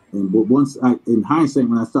once in hindsight,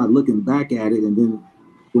 when I started looking back at it and then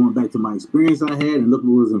going back to my experience I had and looking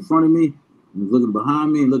what was in front of me and looking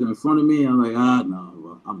behind me and looking in front of me, I'm like,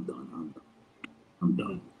 no, I'm done. I'm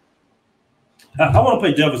done. I want to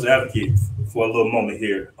play devil's advocate for a little moment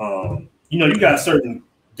here. You know, you got certain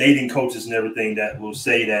dating coaches and everything that will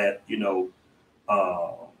say that, you know,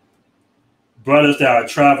 brothers that are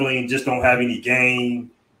traveling just don't have any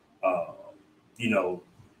game. You know,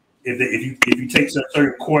 if you take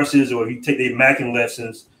certain courses or if you take the Mackin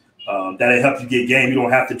lessons, that'll help you get game. You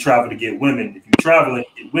don't have to travel to get women. If you're traveling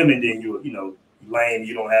to get women, then you're lame.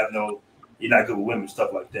 You don't have you're not good with women,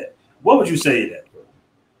 stuff like that. What would you say to that, bro?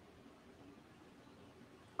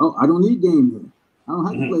 Oh, I don't need game here. I don't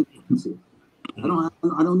have to play games here.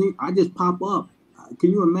 I don't need. I just pop up.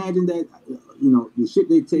 Can you imagine that? You know, the shit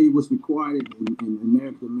they tell you what's required in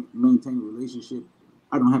America to maintain a relationship.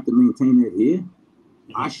 I don't have to maintain that here.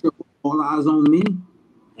 I show up, all eyes on me.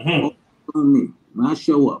 All eyes on me when I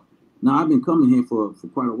show up. Now I've been coming here for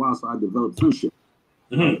quite a while, so I developed friendship.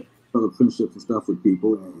 Developed friendships and stuff with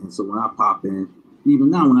people, and so when I pop in, even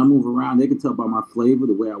now when I move around, they can tell by my flavor,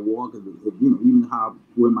 the way I walk, even how I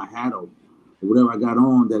wear my hat or whatever I got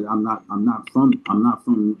on, that I'm not from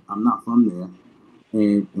there.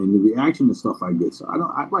 And the reaction and stuff I get. So I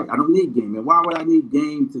don't need game. And why would I need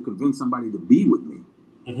game to convince somebody to be with me?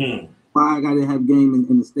 Why I gotta have game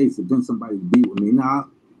in the States to convince somebody to be with me? Now,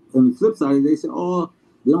 on the flip side, they say, oh,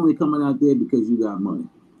 they're only coming out there because you got money.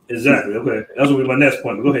 Exactly. Okay. That's what my next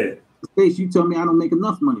point. Go ahead. In the States, you tell me I don't make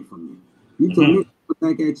enough money from you. You tell me to look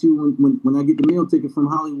back at you when I get the meal ticket from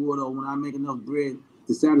Hollywood or when I make enough bread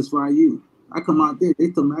to satisfy you. I come out there, they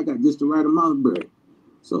tell me I got just the right amount of bread.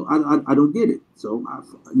 So I don't get it. So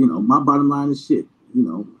my bottom line is shit. You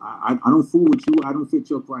know, I don't fool with you. I don't fit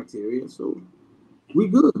your criteria. So we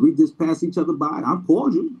good. We just pass each other by. I'm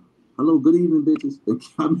cordial. Hello, good evening, bitches.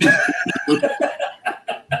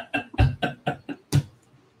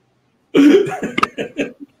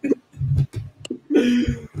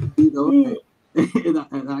 You know,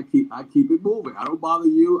 and I keep it moving. I don't bother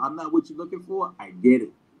you. I'm not what you're looking for. I get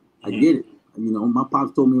it. I get it. You know, my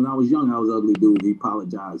pops told me when I was young I was an ugly dude. He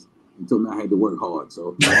apologized and told me I had to work hard.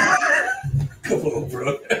 So come on,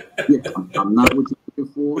 bro. Yeah, I'm not what you're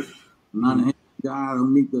looking for. I'm not a handsome guy. I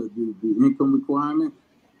don't meet the income requirement.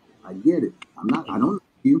 I get it. I don't like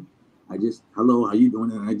you. I just, hello, how you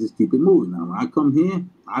doing? And I just keep it moving. Now, when I come here,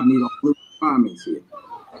 I meet all the requirements here.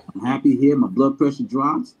 I'm happy here. My blood pressure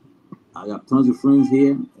drops. I got tons of friends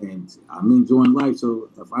here, and I'm enjoying life. So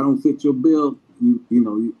if I don't fit your bill,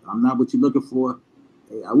 I'm not what you're looking for.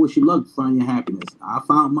 Hey, I wish you luck to find your happiness. I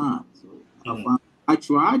found mine. So I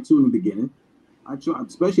tried to in the beginning. I tried,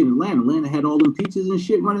 especially in Atlanta. Atlanta had all them peaches and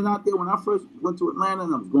shit running out there. When I first went to Atlanta,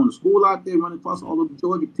 and I was going to school out there, running across all of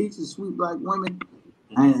Georgia peaches, sweet black women.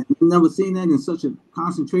 I had never seen that in such a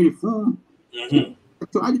concentrated form. I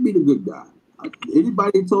tried to be the good guy.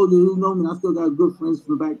 Anybody told you who know me, I still got good friends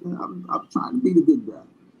from back then. I'm trying to be the good guy.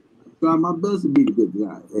 I tried my best to be the good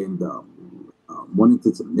guy, and wanted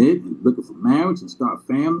to submit and looking for marriage and start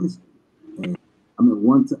families. And I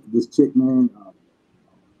mean, this chick, man,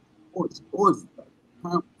 gorgeous,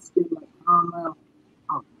 skin like caramel.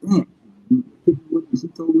 Oh damn! She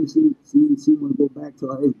told me she want to go back to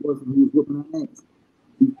her ex-boyfriend who was whooping her ass.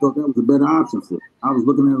 She thought that was a better option for her. I was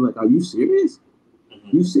looking at her like, "Are you serious?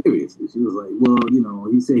 You serious?" And she was like, "Well,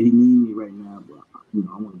 he said he need me right now, but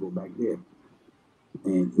I want to go back there."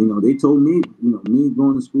 And they told me, me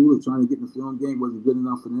going to school or trying to get in the film game wasn't good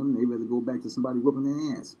enough for them. They'd rather go back to somebody whooping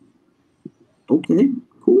their ass. Okay,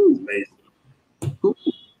 cool. Amazing. Cool.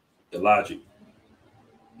 The logic.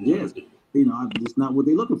 Yes, you know, it's not what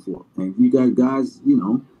they're looking for. And you got guys, you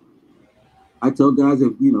know, I tell guys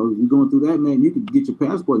if you know if you're going through that, man, you can get your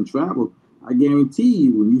passport and travel. I guarantee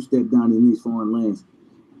you, when you step down in these foreign lands,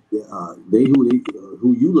 who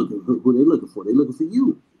you looking who they looking for? They looking for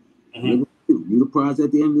you. Mm-hmm. You the prize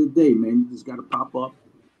at the end of the day, man. You just got to pop up.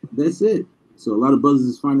 That's it. So a lot of brothers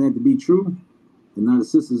is finding that to be true, and now the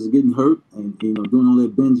sisters are getting hurt and you know doing all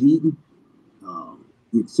that binge eating.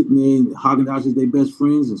 Sitting there, Haagen-Dazs is their best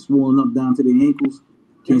friends and swollen up down to their ankles.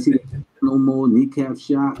 Can't see no more, kneecap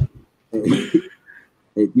shot. And,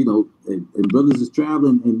 you know, and brothers is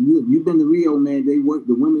traveling, and you've been to Rio, man. They work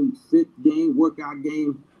the women fit game, workout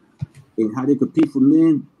game, and how they compete for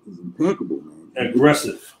men is impeccable, man.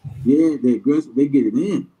 Aggressive. Yeah, they're aggressive. They get it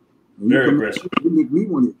in. And very aggressive. It make me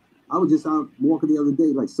want it. I was just out walking the other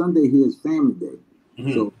day. Like Sunday here is family day,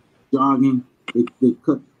 so jogging. They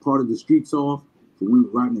cut part of the streets off for women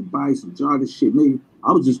riding their bikes and jogging shit. Maybe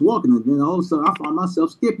I was just walking, and then all of a sudden I found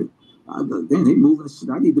myself skipping. I was like, damn, they moving shit.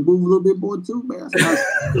 I need to move a little bit more too, man.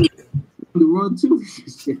 To run too.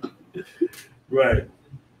 Right.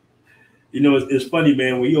 You know, it's funny,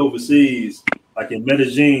 man. When you overseas, like in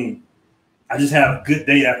Medellin, I just have good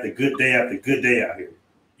day after good day after good day out here.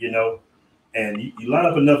 You know, and you line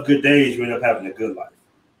up enough good days, you end up having a good life.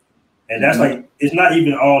 And that's like, it's not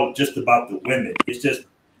even all just about the women. It's just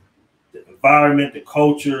the environment, the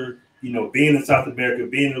culture. You know, being in South America,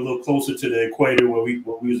 being a little closer to the equator where we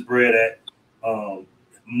was bred at.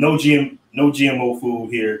 No GMO food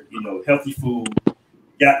here. You know, healthy food.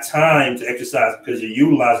 Got time to exercise because you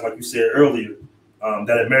utilize, like you said earlier,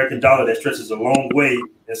 that American dollar that stretches a long way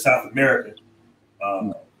in South America.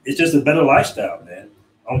 It's just a better lifestyle, man.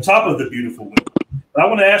 On top of the beautiful women. But I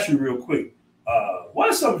want to ask you real quick, what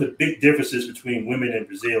are some of the big differences between women in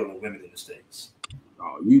Brazil and women in the States?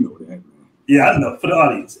 Oh, you know that, man. Yeah, I know, for the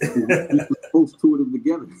audience. Post two of them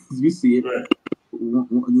together. You see it. Right. You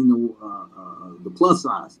know, the plus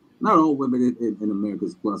size. Not all women in America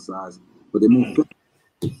is plus size, but they're more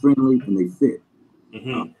friendly and they fit.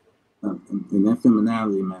 And that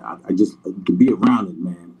femininity, man, I just, to be around it,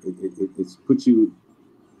 man, it's puts you,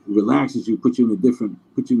 relaxes you, puts you in a different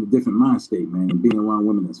mind state, man. And being around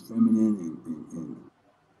women that's feminine and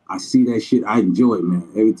I see that shit, I enjoy it, man.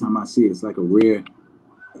 Every time I see it, it's like a rare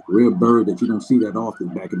bird that you don't see that often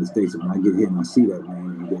back in the States. And when I get here and I see that, man,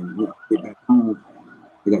 and then you know, get back home,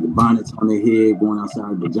 they got the bonnets on their head, going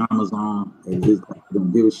outside, pajamas on, and just like, they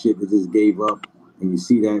don't give a shit. They just gave up, and you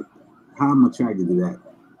see that. How I'm attracted to that?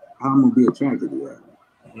 How I'm gonna be attracted to that?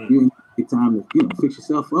 You ain't take time to fix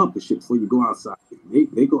yourself up and shit before you go outside.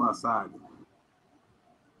 They go outside.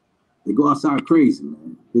 They go outside crazy,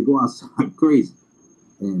 man. They go outside crazy,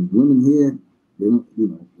 and women here, they don't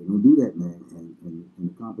do that, man. And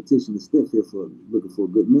the competition is stiff here for looking for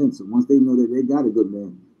good men. So once they know that they got a good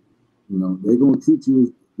man, you know, they're gonna treat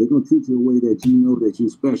you a way that you know that you're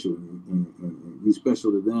special and you're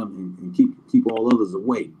special to them and keep all others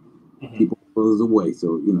away. Keep all others away.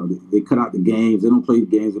 So, you know, they cut out the games, they don't play the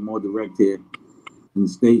games, they're more direct here. In the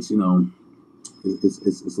States, you know,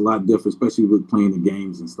 it's a lot different, especially with playing the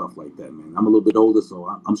games and stuff like that, man. I'm a little bit older,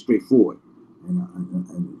 so I'm straightforward. And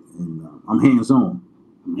I'm hands-on.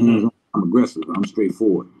 I'm aggressive. I'm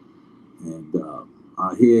straightforward. And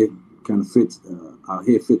out here kind of fits. Out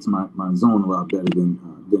here fits my zone a lot better than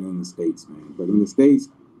in the States, man. But in the States,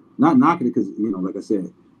 not knocking it because like I said,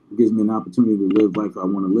 it gives me an opportunity to live life I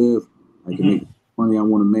want to live. I can make money I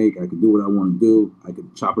want to make. I can do what I want to do. I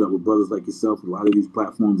can chop it up with brothers like yourself. A lot of these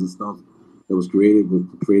platforms and stuff that was created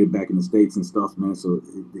back in the States and stuff, man. So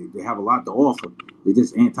they have a lot to offer. They're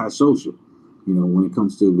just antisocial. You know, when it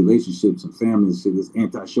comes to relationships and families, shit is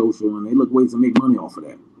antisocial, and they look ways to make money off of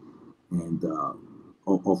that, and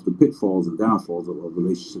off the pitfalls and downfalls of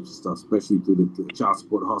relationships and stuff, especially through the child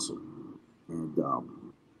support hustle. And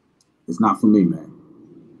it's not for me, man.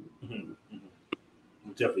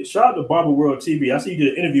 Definitely. Shout out to Barber World TV. I see you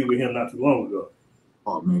did an interview with him not too long ago.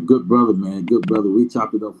 Oh man, good brother, man. Good brother. We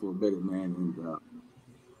chopped it up for a minute, man,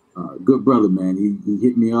 and good brother, man. He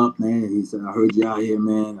hit me up, man. He said, "I heard you out here,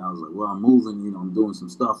 man." I was like, "Well, I'm moving. I'm doing some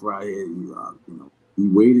stuff right here." He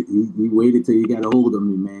waited. He waited till he got a hold of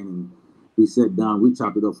me, man. And we sat down. We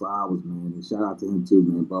chopped it up for hours, man. And shout out to him too,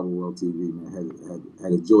 man. Barber World TV, man.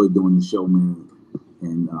 Had a joy doing the show, man.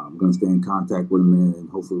 And I'm gonna stay in contact with him, man. And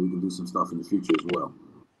hopefully we can do some stuff in the future as well.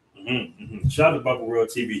 Shout out to Barber World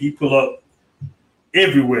TV. He pull up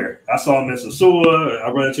everywhere. I saw him in Sosua.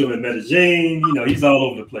 I run into him in Medellin. He's all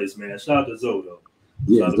over the place, man. Shout out to Zoe, though.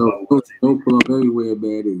 Yeah, Zoe pull up everywhere,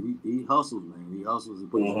 man. And he hustles, man. He hustles. He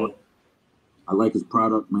puts I like his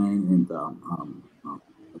product, man. And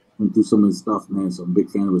went through some of his stuff, man. So I'm a big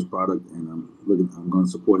fan of his product, and I'm going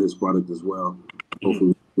to support his product as well.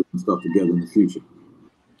 Hopefully, we'll put some stuff together in the future.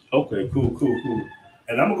 Okay, cool.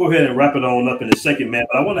 And I'm gonna go ahead and wrap it on up in a second, man.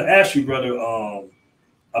 But I want to ask you, brother,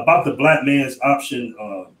 about the Blackmans option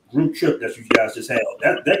group trip that you guys just had.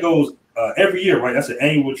 That goes every year, right? That's an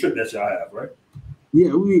annual trip that y'all have, right?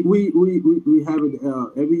 Yeah, we have it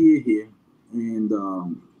every year here, and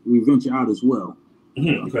we venture out as well.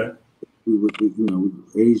 Okay.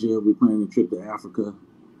 Asia. We plan a trip to Africa.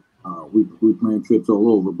 We plan trips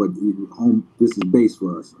all over, but this is base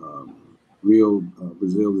for us. Rio,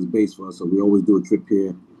 Brazil is base for us, so we always do a trip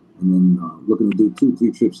here, and then looking to do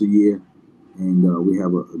 2-3 trips a year. And we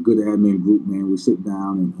have a good admin group, man. We sit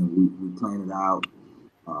down and we plan it out.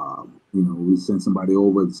 We send somebody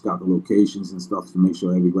over to scout the locations and stuff to make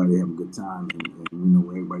sure everybody have a good time, and we know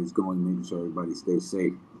where everybody's going, making sure everybody stays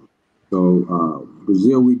safe. So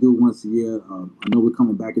Brazil, we do once a year. I know we're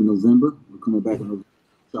coming back in November.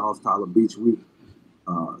 Charles Tyler Beach Week.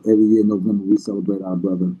 Every year in November, we celebrate our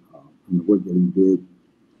brother and the work that he did.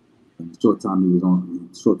 And the short time he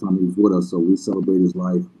was with us, so we celebrate his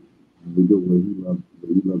life. And we do what he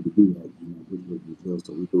loved to do that, Brazil.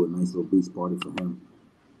 So we do a nice little beach party for him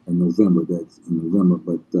in November. That's in November.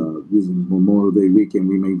 But using Memorial Day weekend,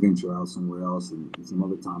 we may venture out somewhere else, and some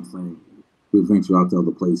other time frame, we venture out to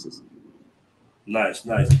other places. Nice.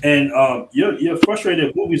 And your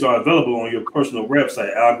frustrated movies are available on your personal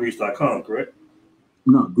website, algreeze.com, correct?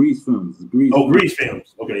 No, Greeze Films. Greeze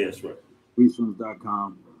Films. Okay, yes, right.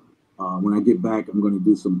 GreezeFilms.com. When I get back, I'm going to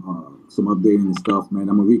do some updating and stuff, man.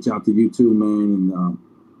 I'm going to reach out to you too, man, and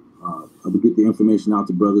I will get the information out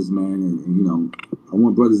to brothers, man. And I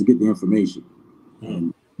want brothers to get the information.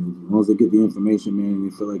 And as long as they get the information, man,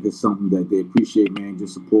 and they feel like it's something that they appreciate, man,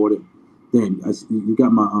 just support it. Then you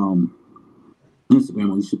got my Instagram.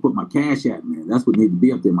 Well, you should put my Cash App, man. That's what needs to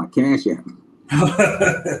be up there, my Cash App.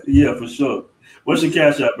 Yeah, for sure. What's your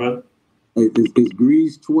Cash App, brother? It's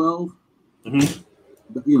Greeze12.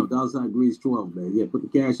 $, Greeze 12, man. Yeah, put the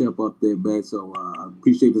Cash App up there, man. So I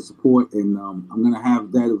appreciate the support, and I'm gonna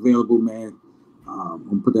have that available, man. I'm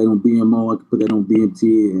gonna put that on BMO. I can put that on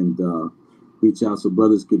BMT, and reach out so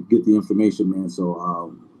brothers could get the information, man. So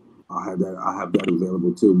I'll have that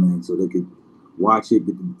available too, man. So they could watch it,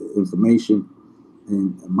 get the information,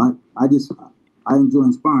 and I enjoy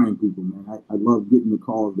inspiring people, man. I love getting the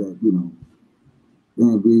calls that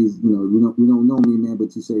damn, Greeze, you don't know me, man,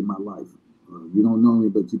 but you saved my life. You don't know me,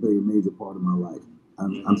 but you play a major part of my life.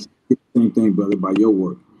 I'm the same thing, brother, by your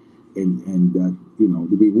work, and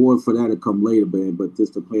the reward for that will come later, man. But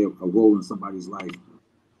just to play a role in somebody's life,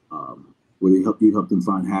 where you help them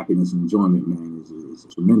find happiness and enjoyment, man, is a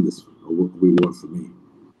tremendous reward for me.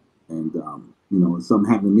 And if something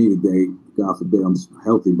happened to me today, God forbid, I'm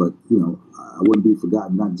healthy, but I wouldn't be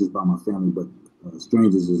forgotten, not just by my family, but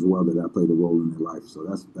strangers as well, that I played a role in their life. So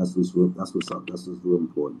that's what's up. That's what's real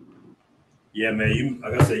important. Yeah, man.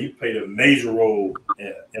 Like I said, you played a major role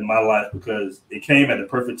in my life, because it came at the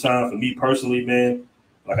perfect time for me personally, man.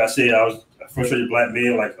 Like I said, I was a frustrated black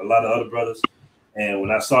man, like a lot of other brothers. And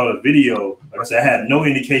when I saw the video, like I said, I had no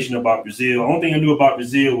indication about Brazil. The only thing I knew about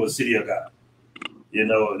Brazil was City of God.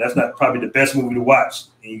 That's not probably the best movie to watch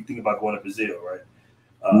when you think about going to Brazil, right?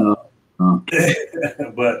 No.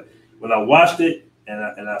 But when I watched it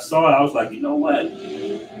and I saw it, I was like, you know what?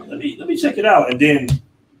 Let me check it out. And then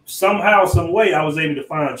somehow, some way, I was able to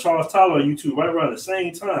find Charles Tyler on YouTube right around the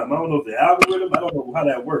same time. I don't know if the algorithm, I don't know how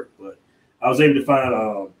that worked, but I was able to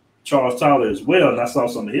find Charles Tyler as well, and I saw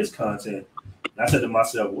some of his content. And I said to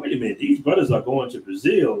myself, wait a minute, these brothers are going to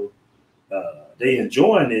Brazil. They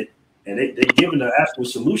enjoying it, and they giving an actual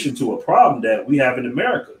solution to a problem that we have in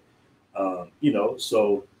America.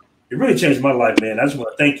 So it really changed my life, man. I just want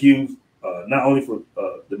to thank you, not only for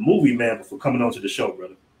the movie, man, but for coming on to the show,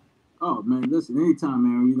 brother. Oh, man, listen, anytime,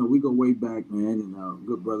 man. We go way back, man, and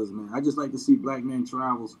good brothers, man. I just like to see Black Men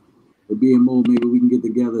Travels. The BMO, maybe we can get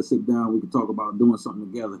together, sit down, we can talk about doing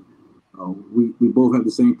something together. We both have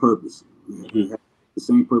the same purpose. We have the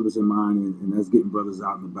same purpose in mind, and that's getting brothers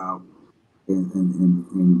out and about and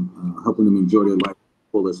helping them enjoy their life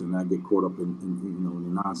fullest and not get caught up in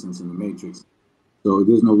the nonsense in the matrix. So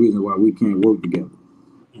there's no reason why we can't work together.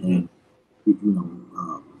 And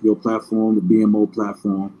your platform, the BMO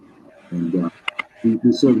platform, and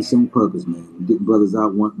we serve the same purpose, man. We're getting brothers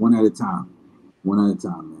out one at a time,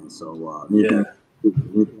 man. So anything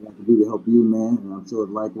I can do to help you, man, and I'm sure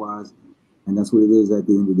likewise. And that's what it is at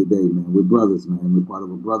the end of the day, man. We're brothers, man. We're part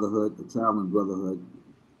of a brotherhood, a traveling brotherhood,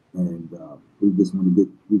 and we just want to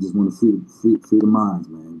free the minds,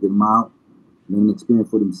 man. Get them out, let them experience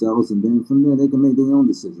for themselves, and then from there they can make their own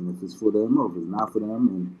decision if it's for them or if it's not for them.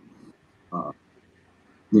 And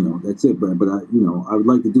You know, that's it. But I, you know, I would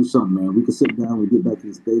like to do something, man. We could sit down, we get back to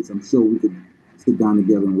the States. I'm sure we could sit down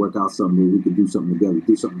together and work out something. Where we could do something together,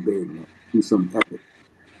 do something big, man. Do something epic.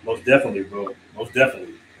 Most definitely, bro. Most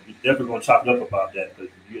definitely. We definitely gonna chop it up about that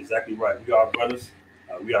because you're exactly right. We are brothers.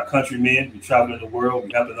 We are countrymen. We travel in the world.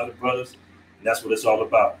 We helping other brothers, and that's what it's all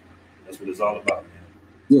about. That's what it's all about, man.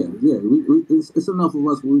 Yeah, yeah. It's enough of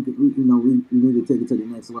us where we could, you know, we need to take it to the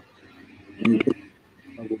next level. And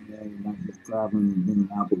man, and not just traveling and in and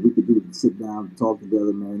out, but we could do sit down, talk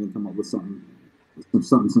together, man, and come up with some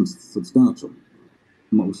substantial.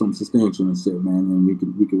 Come up with something substantial and shit, man, and we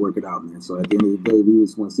could work it out, man. So at the end of the day, we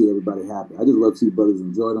just want to see everybody happy. I just love to see brothers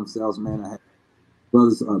enjoy themselves, man. I have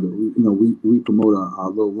brothers, you know, we promote our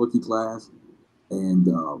little rookie class, and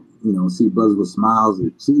you know, see brothers with smiles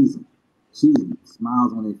and cheesy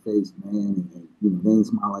smiles on their face, man, and you know, they ain't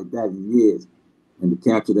smiled like that in years. And to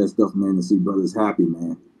capture that stuff, man, to see brothers happy,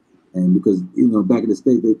 man. And because, you know, back in the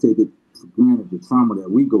States, they take it for granted, the trauma that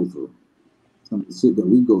we go through, some of the shit that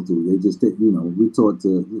we go through. They just take, you know, we taught to,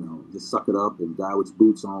 you know, just suck it up and die with your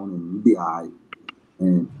boots on and you be all right.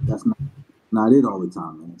 And that's not it all the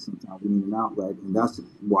time, man. Sometimes we need an outlet. And that's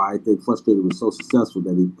why I think Frustrated was so successful,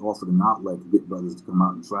 that he offered an outlet to get brothers to come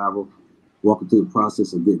out and travel, walk into the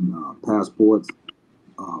process of getting passports.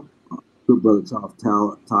 Good brother Charles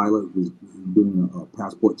Tyler was doing a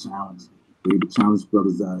passport challenge. They would challenge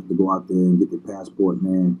brothers to go out there and get their passport,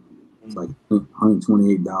 man. It's like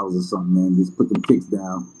 $128 or something, man. Just put them kicks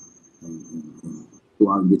down and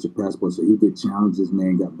go out and get your passport. So he did challenges,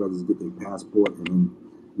 man. Got brothers to get their passport, and then,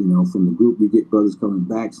 you know, from the group, you get brothers coming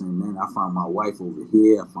back saying, "Man, I found my wife over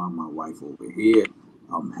here. I found my wife over here.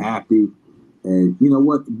 I'm happy." And you know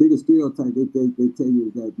what? The biggest stereotype they tell you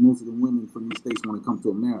is that most of the women from these states want to come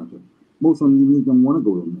to America. Most of them don't want to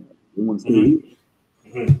go to America. They want to stay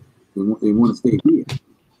here. They want to stay here.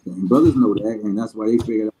 And brothers know that, and that's why they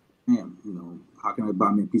figured out, damn, you know, how can I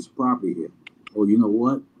buy me a piece of property here? Oh, you know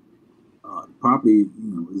what? Property,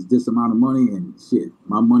 you know, is this amount of money, and shit,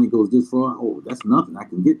 my money goes this far. Oh, that's nothing. I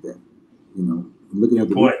can get that. You know, looking at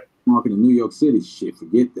the market in New York City, shit,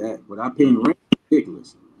 forget that. Without paying rent, is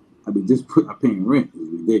ridiculous. I mean, just paying rent is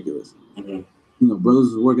ridiculous. You know,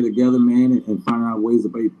 brothers are working together, man, and finding out ways to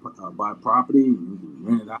buy property and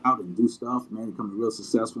rent it out and do stuff, man, becoming real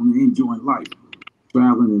successful and enjoying life,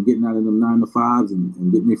 traveling and getting out of them 9-to-5s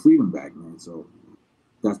and getting their freedom back, man. So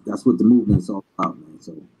that's what the movement is all about, man.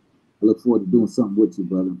 So I look forward to doing something with you,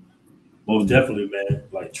 brother. Most definitely, man.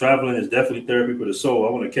 Like, traveling is definitely therapy for the soul. I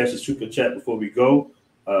want to catch a super chat before we go.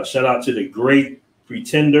 Shout out to the great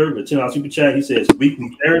Pretender, the $10 super chat. He says,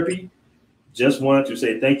 weekly therapy. Just wanted to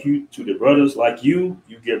say thank you to the brothers like you.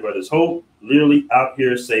 You give brothers hope, literally out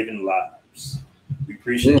here saving lives. We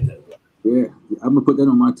appreciate that, brother. Yeah, I'm gonna put that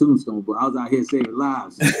on my tombstone. But I was out here saving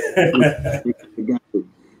lives.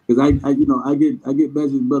 Because I get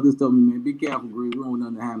messages. Brothers tell me, man, be careful, Greeze. We don't want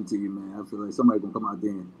nothing to happen to you, man. I feel like somebody gonna come out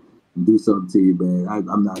there and do something to you, man.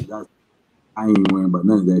 I ain't worrying about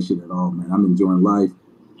none of that shit at all, man. I'm enjoying life.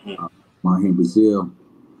 I'm out here in Brazil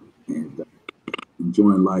and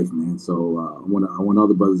enjoying life, man. So I want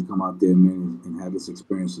other brothers to come out there, man, and have this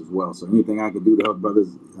experience as well. So anything I can do to help brothers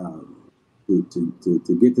to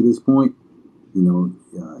get to this point, you know,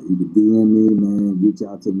 you can DM me, man. Reach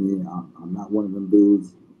out to me. I'm not one of them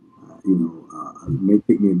dudes. You know, it may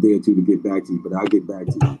take me a day or two to get back to you, but I'll get back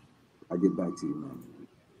to you. I'll get back to you,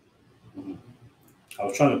 man. I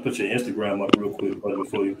was trying to put your Instagram up real quick, but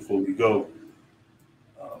before we go,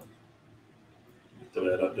 throw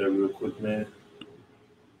that up there real quick, man.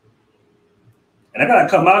 And I gotta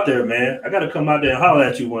come out there, man. I gotta come out there and holler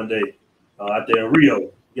at you one day, out there in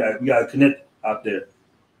Rio. Yeah, we gotta connect out there.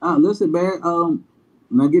 Listen, man.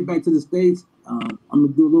 When I get back to the States, I'm gonna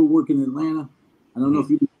do a little work in Atlanta. I don't know if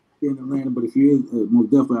you're in Atlanta, but if you is,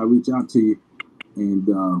 most definitely I'll reach out to you. And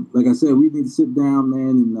like I said, we need to sit down, man.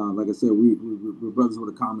 And like I said, we're brothers with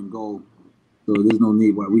a common goal. So there's no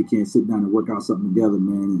need why we can't sit down and work out something together,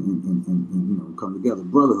 man, and you know, come together.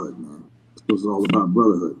 Brotherhood, man. It's all about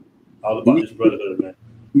brotherhood. All about this brotherhood, man.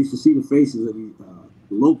 You used to see the faces of the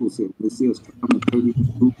locals here. They see us traveling 30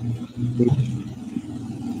 groups.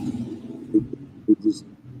 They just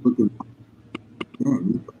looking,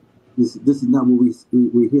 man, this is not what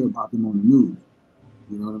we hear about them on the news.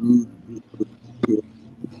 You know what I mean? They're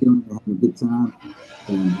chilling, they're having a good time.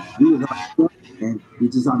 And we was out and we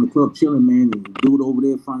just out in the club chilling, man. And the dude over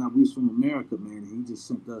there found out we was from America, man. And he just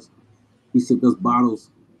sent us bottles,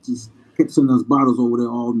 just kept sending us bottles over there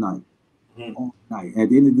all night. All night. At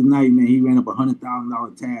the end of the night, man, he ran up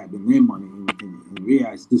 $100,000 tab in their money and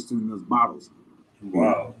realized just sending us bottles.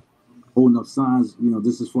 Wow. And holding up signs, you know,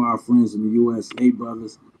 this is for our friends in the USA,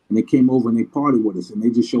 brothers. and they came over and they partied with us, and they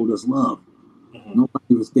just showed us love.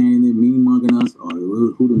 Nobody was standing there mean mugging us, or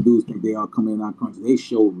who them dudes think they are coming in our country. They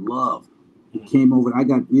showed love. They came over. I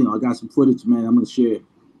got some footage, man. I'm gonna share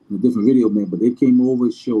in a different video, man. But they came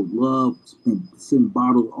over, showed love, sent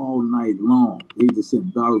bottles all night long. They just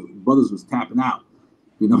sent bottles. Brothers was tapping out.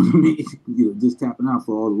 You know what I mean? Just tapping out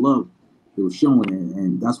for all the love they were showing,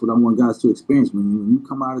 and that's what I want guys to experience. When you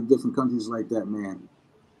come out of different countries like that, man,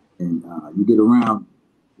 and you get around,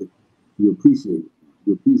 you appreciate it.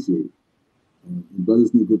 You appreciate it. And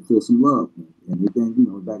brothers need to feel some love, man. And they think,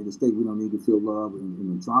 back in the States, we don't need to feel love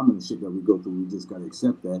and the trauma and shit that we go through. We just got to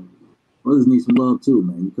accept that. Brothers need some love too,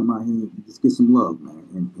 man. You come out here and just get some love, man,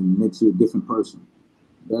 and it makes you a different person,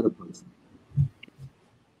 a better person.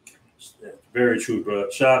 Very true, bro.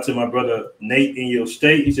 Shout out to my brother Nate in your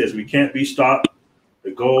state. He says we can't be stopped.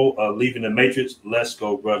 The goal of leaving the matrix. Let's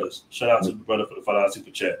go, brothers. Shout out to the brother for the $5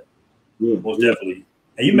 super chat. Yeah, most definitely.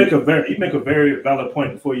 And you make a very valid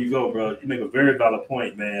point before you go, bro. You make a very valid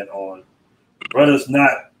point, man, on brothers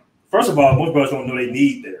not. First of all, most brothers don't know they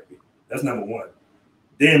need therapy. That's number one.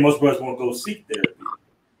 Then most brothers won't go seek therapy.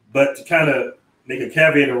 But to kind of make a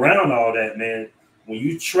caveat around all that, man, when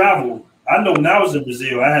you travel, I know when I was in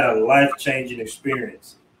Brazil, I had a life-changing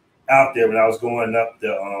experience out there when I was going up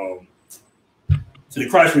to the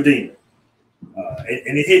Christ Redeemer.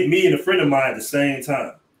 And it hit me and a friend of mine at the same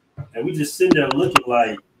time. And we just sitting there looking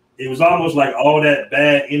like it was almost like all that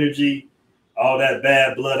bad energy, all that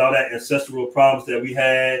bad blood, all that ancestral problems that we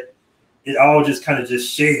had, it all just kind of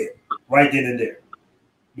just shed right then and there.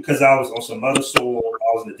 Because I was on some other soil,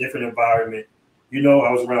 I was in a different environment. I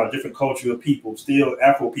was around a different culture of people, still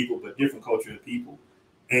Afro people, but different culture of people.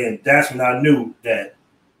 And that's when I knew that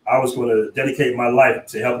I was going to dedicate my life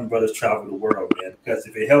to helping brothers travel the world, man. Because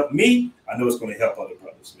if it helped me, I know it's going to help other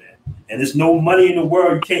brothers, man. And there's no money in the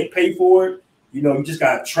world. You can't pay for it. You just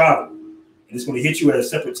got to travel. And it's going to hit you at a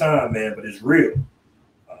separate time, man, but it's real.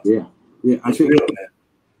 Yeah. It's real, man.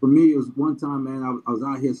 For me, it was one time, man, I was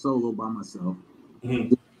out here solo by myself,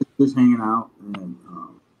 just hanging out and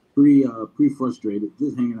pre-frustrated,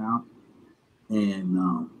 just hanging out. And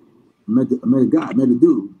met a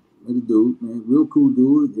dude, man, real cool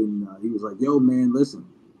dude. And he was like, yo, man, listen.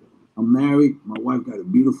 I'm married. My wife got a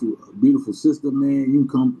beautiful sister, man. You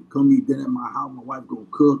can come eat dinner at my house. My wife gonna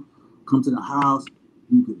cook. Come to the house.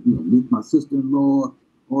 You can meet my sister-in-law.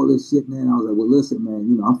 All this shit, man. I was like, well, listen,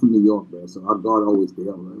 man. I'm from New York, man. So our God always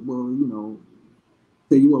there. I was like, well,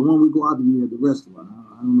 tell you what. When we go out to eat at the restaurant,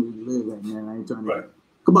 I don't know where you live at, man. I ain't trying to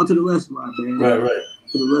come out to the restaurant, man. Right.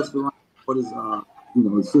 To the restaurant. What is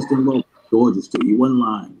his sister-in-law, gorgeous to you. One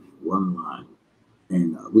line.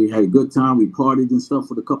 And we had a good time. We partied and stuff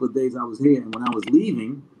for the couple of days I was here. And when I was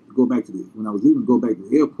leaving, go back to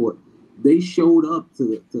the airport, they showed up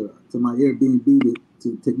to my Airbnb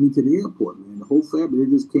to take me to the airport, man. The whole family,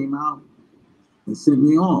 they just came out and sent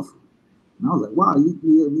me off. And I was like, wow,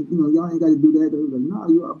 y'all ain't got to do that. They was like, no,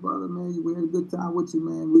 you our brother, man. We had a good time with you,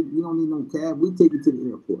 man. You don't need no cab. We take you to the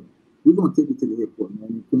airport. We're going to take you to the airport,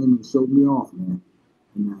 man. They came and showed me off, man.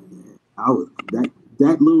 And I was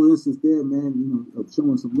that little instance there, man, of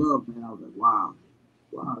showing some love, man. I was like, wow,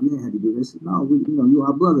 you ain't had to do this. No, you're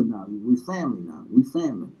our brother now. We family now. We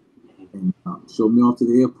family. And showed me off to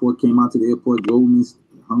the airport, came out to the airport, drove me,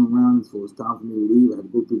 hung around, so it was time for me to leave. I had to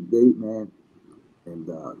go through the gate, man. And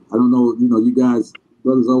I don't know, you guys,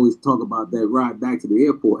 brothers always talk about that ride back to the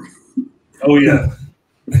airport. Oh, yeah.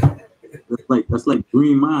 That's like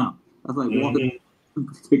Green Mile. That's like walking,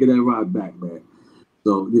 taking that ride back, man.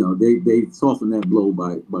 So, they softened that blow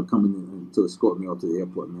by coming in to escort me off to the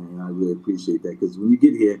airport, man. And I really appreciate that, because when you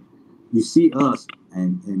get here, you see us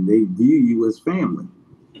and they view you as family.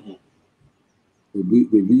 They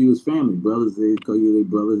view you as family. Brothers, they call you their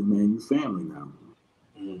brothers, man. You family now.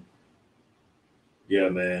 Yeah,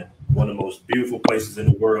 man. One of the most beautiful places in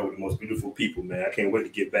the world with the most beautiful people, man. I can't wait to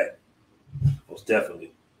get back. Most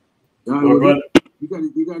definitely. Brother.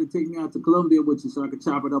 You gotta take me out to Colombia with you so I can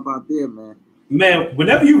chop it up out there, man. Man,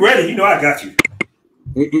 whenever you're ready, I got you.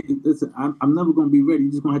 Listen, I'm never gonna be ready.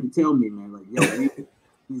 You're just gonna have to tell me, man. Like, yo,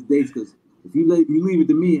 these dates, because if you leave it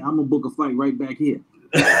to me, I'm gonna book a flight right back here.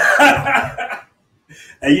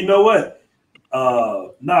 And you know what?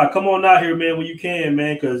 Come on out here, man, when you can,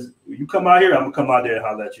 man. Because when you come out here, I'm gonna come out there and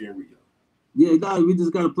holler at you in Rio. Yeah, we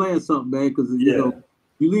just gotta plan something, man. Because you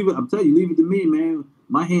leave it. I'm telling you, leave it to me, man.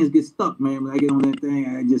 My hands get stuck, man. When I get on that thing,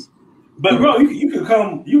 I just. But bro, you can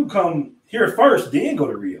come here first, then go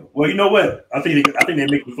to Rio. Well, you know what? I think they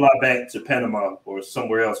make me fly back to Panama or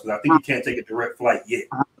somewhere else, because I think you can't take a direct flight yet.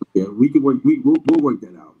 Yeah, we can work. We'll work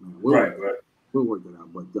that out, man. Right. We'll work that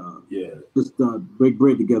out. But just break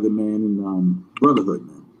bread together, man, and brotherhood,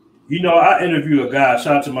 man. You know, I interviewed a guy.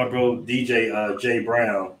 Shout out to my bro DJ Jay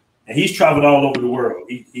Brown, and he's traveled all over the world.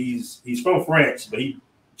 He's from France, but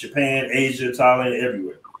Japan, Asia, Thailand,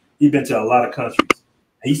 everywhere. He's been to a lot of countries.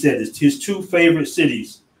 And he said his two favorite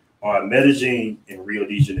cities are Medellin and Rio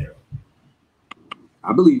de Janeiro.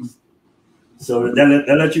 I believe. So that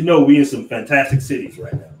lets you know we in some fantastic cities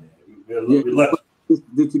right now, man. We're lucky.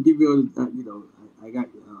 Just to give you, I got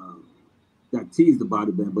teased about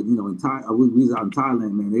it, man. But you know, we was out in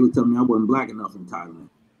Thailand, man. They would tell me I wasn't black enough in Thailand.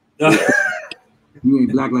 You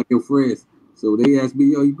ain't black like your friends. So they asked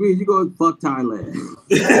me, yo, you go fuck Thailand.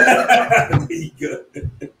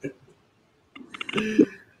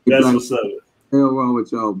 That's what's up. Hell wrong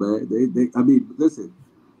with y'all, man. I mean, listen,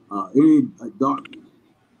 any dark,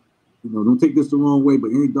 don't take this the wrong way,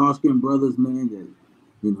 but any dark skinned brothers, man, that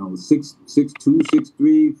 6'2",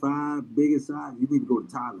 6'3", 5, biggest size, you need to go to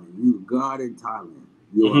Thailand. You need God in Thailand.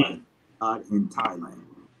 You're God in Thailand.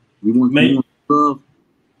 You want love?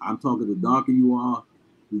 I'm talking the darker you are.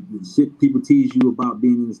 The shit people tease you about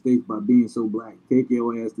being in the States by being so black. Take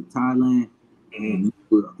your ass to Thailand, and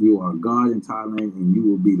you are God in Thailand, and you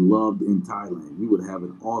will be loved in Thailand. You would have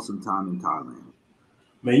an awesome time in Thailand.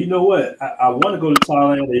 Man, you know what? I want to go to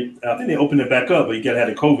Thailand. I think they opened it back up, but you got to have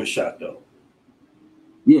a COVID shot, though.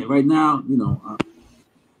 Yeah, right now,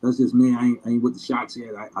 that's just me. I ain't with the shots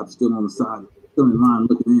yet. I'm still on the side, still in line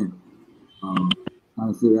looking in.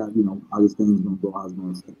 Trying to figure out, how this thing's going to go, how it's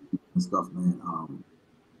going to affect and stuff, man.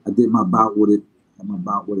 I did my bout with it. In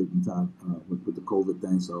time with the COVID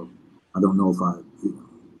thing. So I don't know if I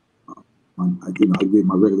did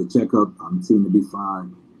my regular checkup. I'm seeming to be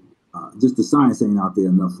fine. Just the science ain't out there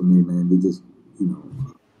enough for me, man. They just,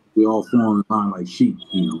 we all fall in line like sheep.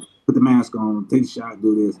 Put the mask on, take a shot,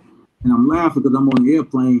 do this, and I'm laughing because I'm on the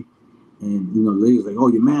airplane, and the lady's like, "Oh,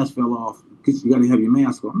 your mask fell off. Cause you got to have your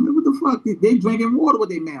mask off." I'm like, what the fuck? They drinking water with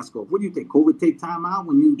their mask off. What do you think? COVID take time out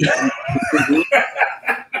when you?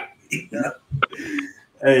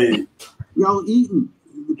 Hey, y'all eating?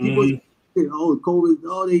 People say, "Oh, COVID.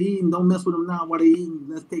 Oh, they eating. Don't mess with them now. While they eating,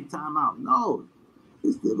 let's take time out." No,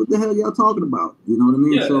 what the hell y'all talking about? You know what I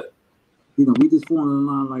mean? Yeah. So, we just falling in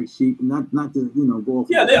line like sheep, not to go off.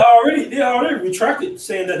 Yeah, they already retracted,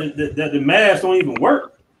 saying that the masks don't even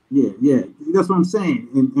work. Yeah, that's what I'm saying.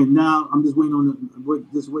 And now I'm just waiting on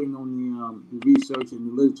the research and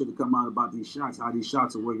the literature to come out about these shots, how these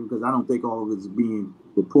shots are working, because I don't think all of it is being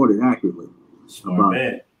reported accurately about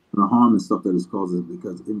the harm and stuff that it's causing.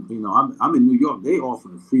 Because I'm in New York, they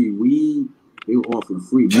offering free weed, they were offering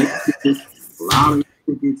free tickets, lottery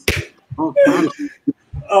tickets, all kinds of shit.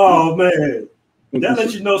 Oh man, that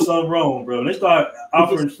lets you know something wrong, bro. They start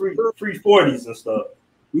offering free 40s and stuff.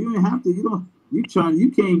 You don't have to. You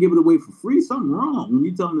can't give it away for free. Something wrong when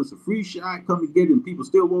you telling us a free shot, come and get it, and people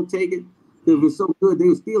still won't take it. If it's so good, they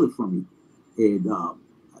will steal it from you. And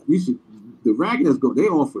you should. The racket that's go. They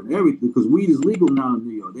offering everything because weed is legal now in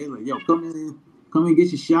New York. They're like, yo, come and get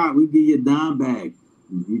your shot. We give you a dime bag.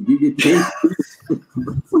 You get taste.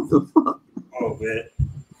 What the fuck? Oh man.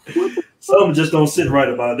 Something just don't sit right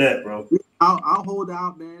about that, bro. I'll hold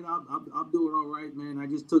out, man. I'm doing all right, man. I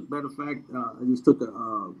just took, matter of fact, I just took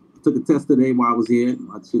a test today while I was here.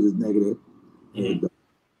 My shit is negative. And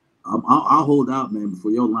I'll hold out, man,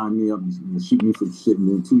 before y'all line me up and shoot me for shit. And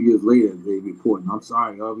then 2 years later, they report. And I'm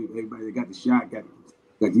sorry, everybody that got the shot got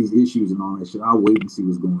these issues and all that shit. I'll wait and see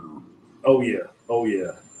what's going on. Oh yeah.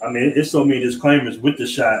 I mean, it's so many disclaimers with the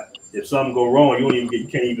shot. If something go wrong, you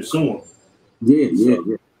can't even sue them. Yeah.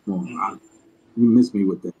 Well, you missed me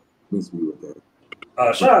with that.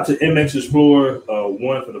 Shout out to MX Explorer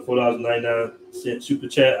 1 for the $4.99 super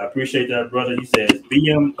chat. I appreciate that, brother. He says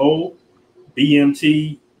BMO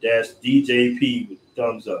BMT DJP with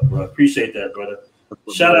thumbs up, bro. Appreciate that, brother.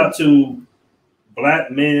 Shout out to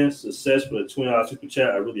Blackmen Success for the $20 super chat.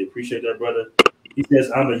 I really appreciate that, brother. He says,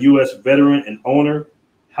 I'm a U.S. veteran and owner.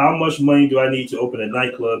 How much money do I need to open a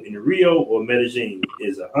nightclub in Rio or Medellin?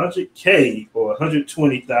 Is $100K or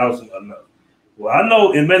 120,000 enough? Well, I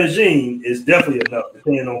know in Medellin it's definitely enough,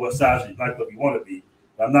 depending on what size of nightclub you want to be.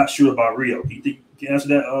 I'm not sure about Rio. Do you think you can answer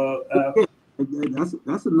that?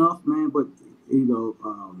 That's enough, man. But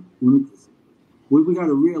what we got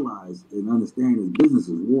to realize and understand is business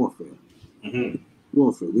is warfare.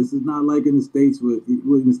 Warfare. This is not like in the States.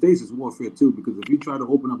 In the States, it's warfare too. Because if you try to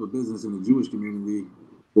open up a business in the Jewish community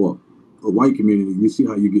or a white community, you see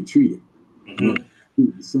how you get treated.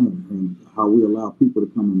 The same, and how we allow people to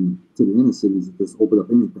come into the inner cities and just open up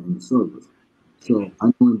anything and serve us. So I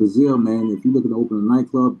know in Brazil, man, if you're looking to open a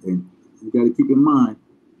nightclub, and you got to keep in mind,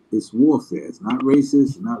 it's warfare. It's not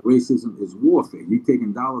racist, not racism. It's warfare. You're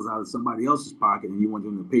taking dollars out of somebody else's pocket, and you want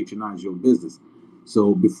them to patronize your business.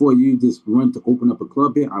 So before you just run to open up a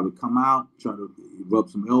club here, I would come out, try to rub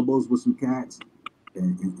some elbows with some cats,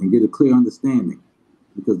 and get a clear understanding.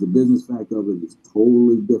 Because the business factor of it is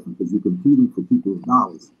totally different. Because you're competing for people's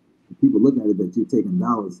dollars. And people look at it that you're taking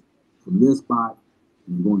dollars from their spot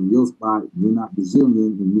and you're going to your spot. You're not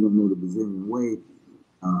Brazilian and you don't know the Brazilian way.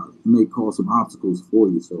 May cause some obstacles for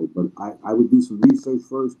you. So, but I would do some research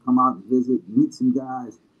first, come out and visit, meet some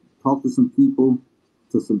guys, talk to some people,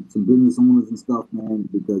 to some business owners and stuff, man,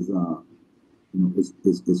 because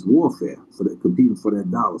it's warfare for that, competing for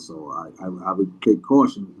that dollar. So I would take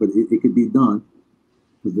caution, but it could be done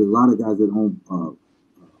because there's a lot of guys that own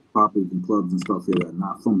properties and clubs and stuff here that are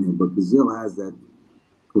not from here. But Brazil has that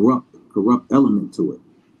corrupt element to it.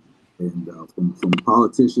 And from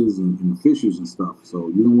politicians and officials and stuff. So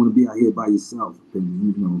you don't want to be out here by yourself.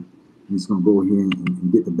 Then you're just gonna go here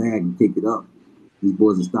and get the bag and pick it up. These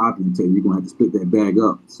boys will stop you and tell you you're gonna have to split that bag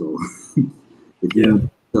up. So if you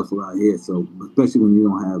don't stuff out here, so especially when you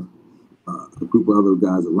don't have a group of other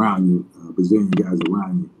guys around you, Brazilian guys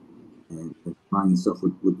around you, and find yourself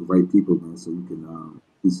with the right people, man, so you can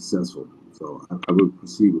be successful. So I would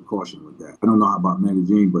proceed with caution with that. I don't know how about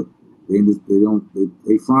Medellin, but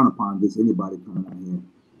they frown upon just anybody coming out here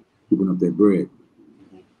keeping up their bread.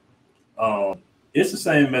 It's the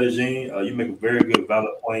same in Medellin. You make a very good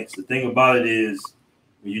valid points. The thing about it is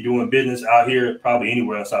when you're doing business out here, probably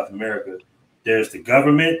anywhere in South America, there's the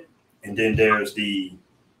government and then there's the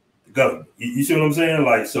government. You see what I'm saying?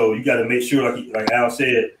 Like, so you got to make sure, like Al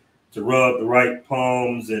said, to rub the right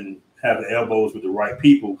palms and have the elbows with the right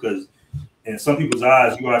people, because in some people's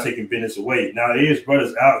eyes, you are taking business away. Now, there is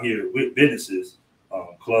brothers out here with businesses,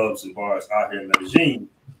 clubs and bars out here in Medellin,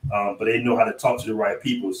 but they know how to talk to the right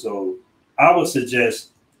people. So I would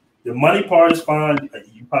suggest the money part is fine.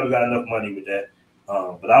 You probably got enough money with that.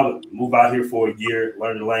 But I would move out here for a year,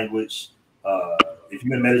 learn the language. If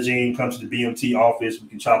you're in Medellin, come to the BMT office. We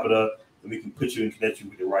can chop it up, and we can put you and connect you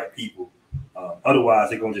with the right people. Otherwise,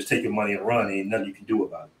 they're going to just take your money and run, and nothing you can do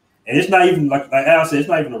about it. And it's not even, like Al said, it's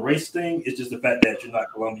not even a race thing. It's just the fact that you're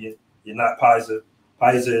not Colombian. You're not Paisa.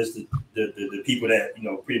 Paisa is the people that,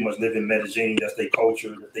 pretty much live in Medellin. That's their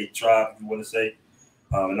culture, that's their tribe, if you want to say.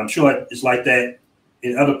 And I'm sure it's like that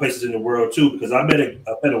in other places in the world, too, because I met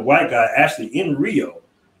a white guy actually in Rio,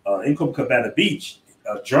 in Copacabana Beach,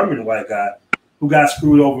 a German white guy who got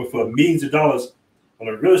screwed over for millions of dollars on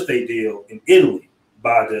a real estate deal in Italy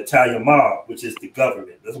by the Italian mob, which is the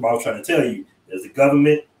government. That's what I was trying to tell you. There's the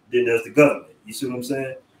government. Then there's the government. You see what I'm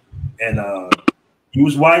saying? And he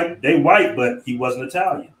was white. They white, but he wasn't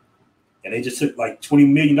Italian. And they just took like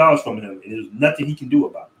 $20 million from him, and there's nothing he can do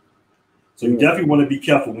about it. So you definitely want to be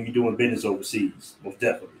careful when you're doing business overseas. Most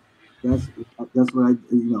definitely. That's what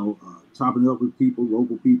chopping it up with people,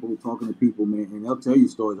 local people, talking to people, man, and they'll tell you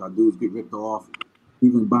stories how dudes get ripped off.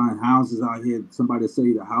 Even buying houses out here, somebody sell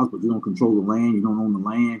you the house, but you don't control the land. You don't own the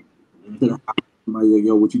land. Mm-hmm. Somebody like,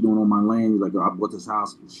 yo, what you doing on my land? You're like, yo, I bought this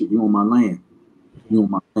house. Shit, you on my land. You on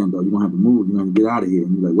my land, though. You're going to have to move. You're going to get out of here.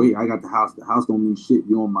 And you're like, wait, I got the house. The house don't mean shit.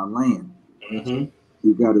 You on my land. Mm-hmm.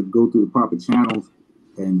 You got to go through the proper channels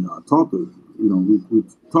and talk to, we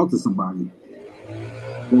talk to somebody.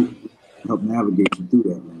 Help navigate you through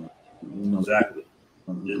that, man. Exactly.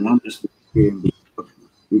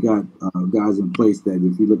 We got guys in place that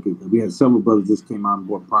if you look at, we had several brothers just came out and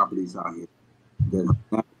bought properties out here that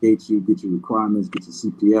navigate you, get your requirements, get your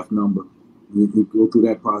CPF number. You go through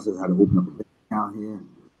that process, how to open up a bank account here,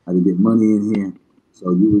 how to get money in here.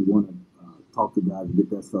 So you would want to talk to guys to get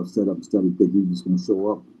that stuff set up instead of thinking you're just going to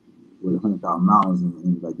show up with $100,000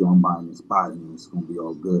 and like, yo, I'm buying this spot and it's going to be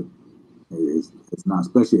all good. It's not,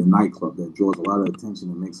 especially a nightclub that draws a lot of attention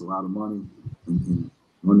and makes a lot of money. And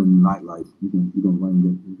running the nightlife, you're gonna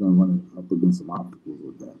run up against some obstacles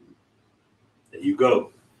with that. There you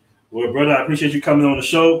go. Well, brother, I appreciate you coming on the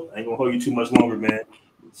show. I ain't gonna hold you too much longer, man.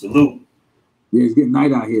 Salute. Yeah, it's getting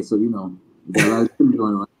night out here, so we got a lot of things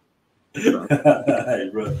going on. Hey,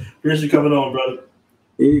 brother. Appreciate you coming on, brother.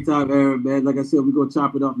 Anytime, Aaron, man. Like I said, we're gonna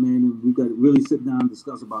chop it up, man, and we got to really sit down and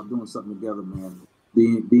discuss about doing something together, man.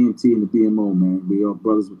 BMT and the BMO, man. We are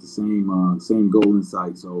brothers with the same goal in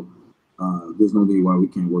sight. So there's no need why we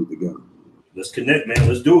can't work together. Let's connect, man.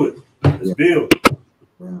 Let's do it. Let's build.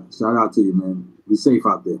 Yeah. Shout out to you, man. Be safe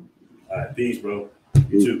out there. All right. Peace, bro.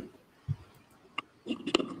 You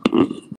too.